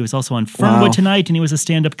 He was also on Fernwood Tonight, and he was a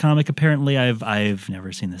stand-up comic. Apparently, I've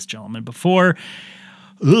never seen this gentleman before.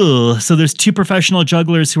 Ugh. So there's two professional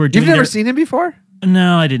jugglers who are doing. You've never seen him before?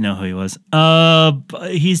 No, I didn't know who he was.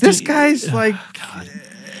 Guy's like, God.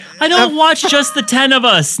 I don't watch Just the 10 of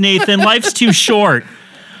Us, Nathan. Life's too short.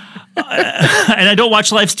 And I don't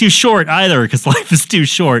watch Life's Too Short either because life is too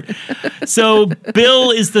short. So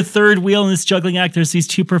Bill is the third wheel in this juggling act. There's these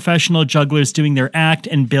two professional jugglers doing their act,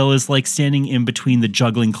 and Bill is like standing in between the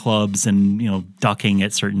juggling clubs and, you know, ducking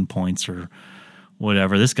at certain points or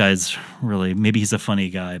whatever. This guy's really, maybe he's a funny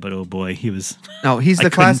guy, but oh boy, he was. No, he's the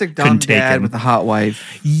classic dumb dad with a hot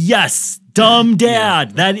wife. Yes, dumb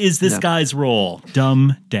dad. That is this guy's role.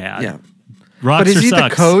 Dumb dad. Yeah. Rocks but is or he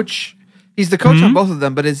sucks? the coach? He's the coach on both of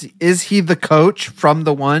them, but is he the coach from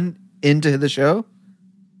the one into the show?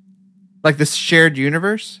 Like this shared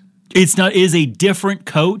universe? It's not, it is a different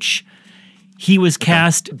coach. He was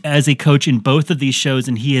cast as a coach in both of these shows,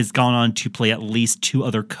 and he has gone on to play at least two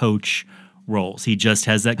other coach roles. He just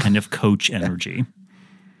has that kind of coach energy.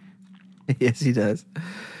 Yes, he does.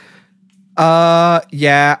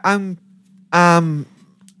 Yeah, I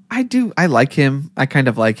like him. I kind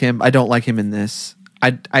of like him. I don't like him in this. I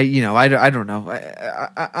don't know.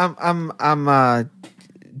 I'm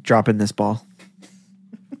dropping this ball.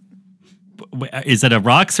 Is that a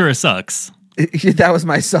rocks or a sucks? That was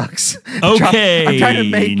my sucks. Okay. I'm trying to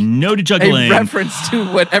make no to juggling. a reference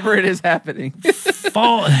to whatever it is happening.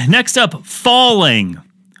 Next up, falling.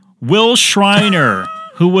 Will Shriner,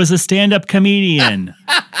 who was a stand-up comedian.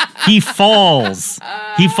 He falls.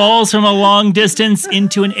 He falls from a long distance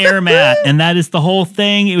into an air mat, and that is the whole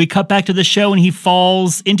thing. We cut back to the show, and he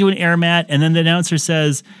falls into an air mat, and then the announcer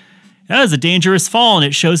says, that was a dangerous fall, and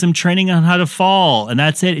it shows him training on how to fall, and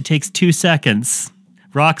that's it. It takes 2 seconds.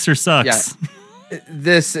 Rocks or sucks? Yeah.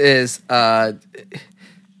 This is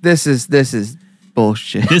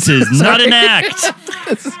bullshit. This is not an act.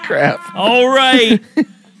 This is crap. All right.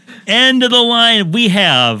 End of the line. We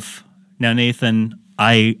have, now Nathan,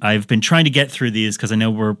 I've been trying to get through these because I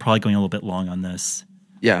know we're probably going a little bit long on this.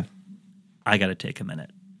 Yeah. I got to take a minute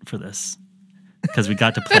for this because we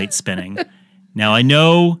got to plate spinning. Now, I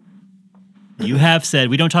know you have said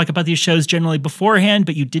we don't talk about these shows generally beforehand,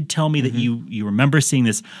 but you did tell me that you remember seeing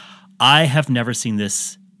this. I have never seen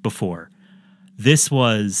this before. This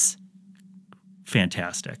was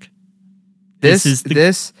fantastic. This is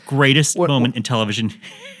the greatest moment in television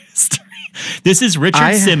history. This is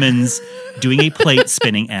Richard Simmons doing a plate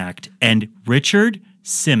spinning act, and Richard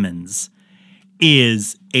Simmons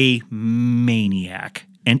is a maniac,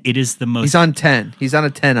 and it is the most. He's on 10. He's on a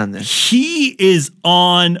 10 on this. He is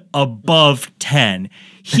on above 10.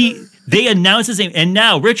 They announce his name, and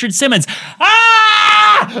now Richard Simmons.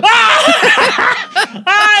 I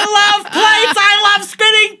love plates. I love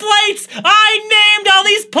spinning plates. I named all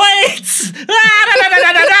these plates.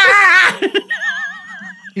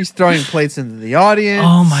 He's throwing plates into the audience.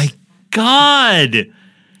 Oh my God.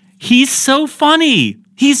 He's so funny.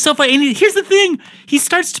 He's so funny. And here's the thing. He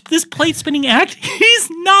starts this plate spinning act. He's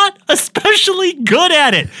not especially good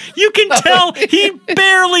at it. You can tell he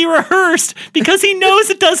barely rehearsed because he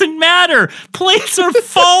knows it doesn't matter. Plates are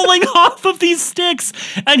falling off of these sticks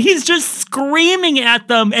and he's just screaming at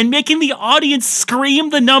them and making the audience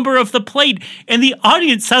scream the number of the plate. And the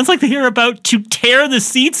audience sounds like they are about to tear the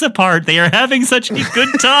seats apart. They are having such a good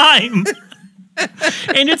time.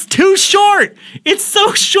 And it's too short. It's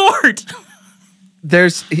so short.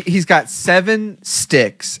 He's got 7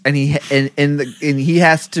 sticks and he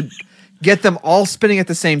has to get them all spinning at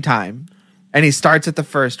the same time, and he starts at the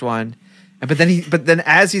first one, but then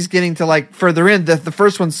as he's getting to like further in, the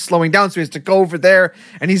first one's slowing down, so he has to go over there,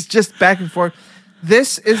 and he's just back and forth.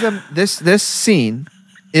 This scene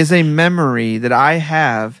is a memory that I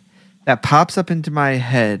have that pops up into my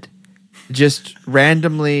head just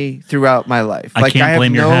randomly throughout my life. I can't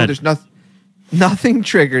blame your head. There's nothing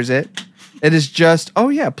triggers it. It is just, oh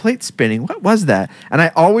yeah, plate spinning. What was that? And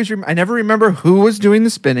I never remember who was doing the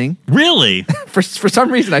spinning. Really? For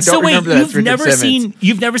some reason, I don't remember that.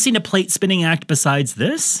 You've never seen a plate spinning act besides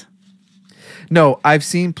this? No, I've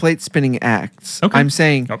seen plate spinning acts. Okay. I'm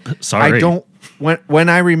saying, sorry. I don't. When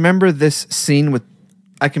I remember this scene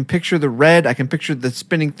I can picture the red. I can picture the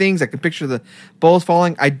spinning things. I can picture the bowls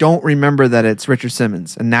falling. I don't remember that it's Richard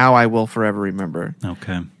Simmons, and now I will forever remember.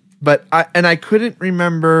 Okay. But I couldn't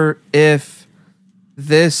remember if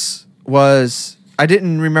this was. I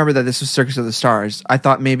didn't remember that this was Circus of the Stars. I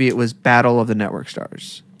thought maybe it was Battle of the Network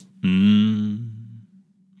Stars. Mm.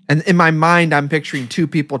 And in my mind, I'm picturing 2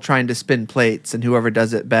 people trying to spin plates, and whoever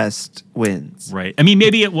does it best wins. Right. I mean,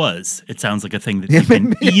 maybe it was. It sounds like a thing that you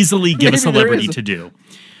can easily give a celebrity to do.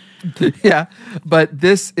 Yeah, but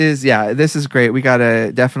this is great. We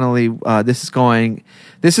gotta definitely. This is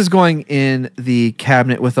going in the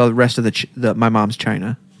cabinet with the rest of my mom's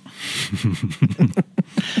china.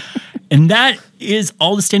 And that is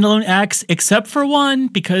all the standalone acts except for one,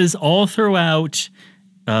 because all throughout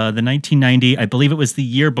the 1990, I believe it was the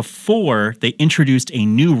year before, they introduced a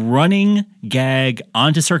new running gag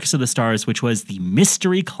onto Circus of the Stars, which was the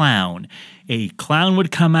mystery clown. A clown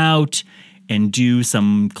would come out and do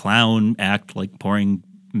some clown act, like pouring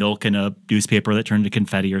milk in a newspaper that turned to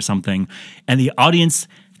confetti or something. And the audience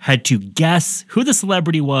had to guess who the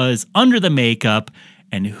celebrity was under the makeup,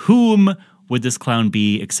 and whom would this clown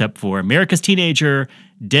be, except for America's teenager,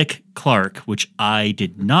 Dick Clark, which I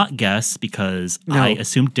did not guess because I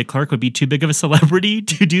assumed Dick Clark would be too big of a celebrity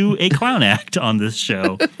to do a clown act on this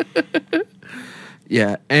show.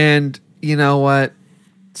 Yeah, and you know what?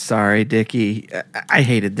 Sorry, Dickie. I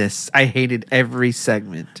hated this. I hated every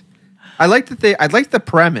segment. I liked the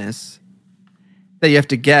premise that you have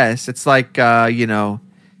to guess. It's like the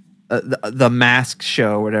Mask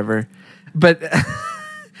show or whatever. But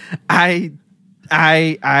I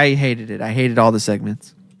hated it. I hated all the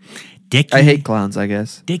segments. Dickie, I hate clowns, I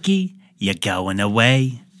guess. Dickie, you going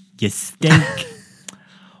away. You stink.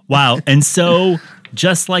 Wow. And so,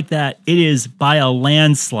 just like that, it is by a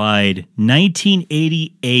landslide.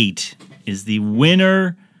 1988 is the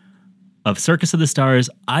winner of Circus of the Stars.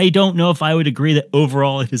 I don't know if I would agree that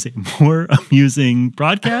overall it is a more amusing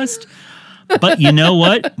broadcast. But you know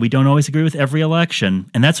what? We don't always agree with every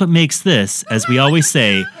election. And that's what makes this, as we always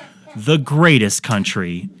say, the greatest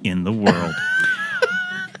country in the world.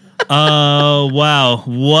 Wow.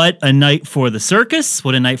 What a night for the circus.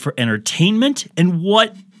 What a night for entertainment. And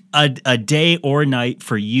what a day or night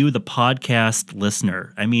for you, the podcast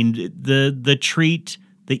listener. I mean, the treat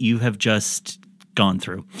that you have just gone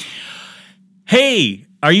through. Hey,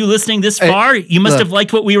 are you listening this far? You must have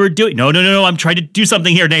liked what we were doing. No. I'm trying to do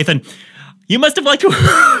something here, Nathan. You must have liked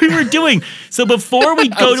what we were doing. So before we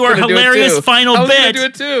go to our hilarious final bit, do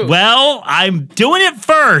it too. Well, I'm doing it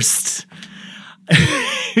first.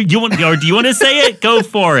 Do you want to say it? Go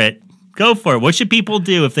for it. Go for it. What should people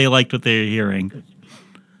do if they liked what they're hearing?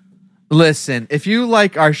 Listen, if you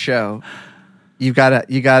like our show, you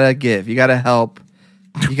gotta give. You gotta help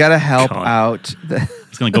You got to help God. out.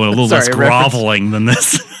 It's going to go a little less Sorry, reference. groveling than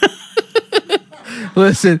this.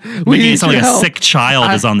 Listen, we Making need it sound your like a help. sick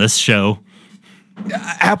child is on this show.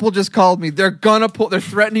 Apple just called me. They're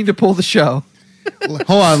threatening to pull the show. Hold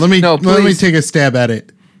on, let me please. take a stab at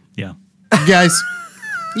it. Yeah. You guys,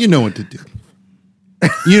 you know what to do.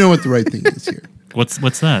 You know what the right thing is here. What's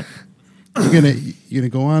that? You're gonna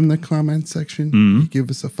go on the comment section. You give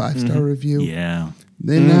us a 5-star review. Yeah.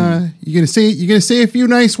 Then you're gonna say a few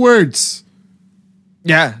nice words.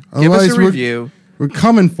 Yeah, give us Otherwise, a review We're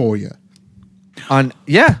coming for you. on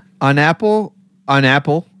Apple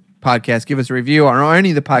Podcast. Give us a review on any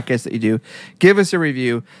of the podcasts that you do. Give us a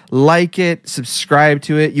review, like it, subscribe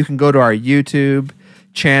to it. You can go to our YouTube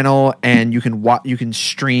channel and you can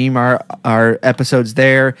stream our episodes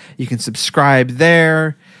there. You can subscribe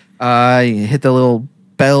there. You can hit the little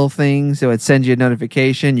bell thing so it sends you a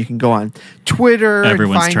notification. You can go on Twitter.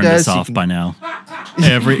 Everyone's and find turned us. this You off can- by now.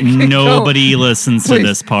 Nobody listens to Please,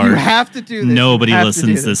 this part. You have to do this. Nobody You have to do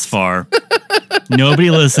listens this far.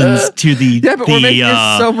 Nobody listens to the Yeah, but we're making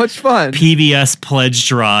this so much fun. PBS pledge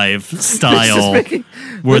drive style where Listen,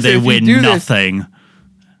 they if you win do this- nothing.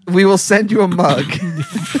 We will send you a mug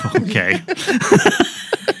Okay.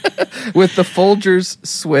 with the Folgers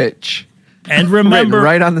switch. And Written remember,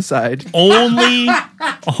 right on the side. only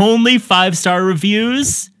 5-star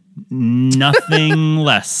reviews, nothing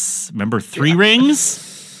less. Remember, 3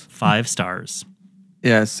 rings, 5 stars.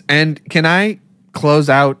 Yes. And can I close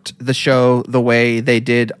out the show the way they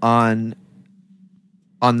did on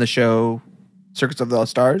the show Circus of the Lost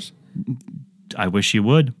Stars? I wish you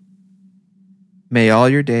would. May all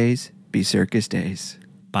your days be circus days.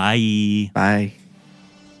 Bye. Bye.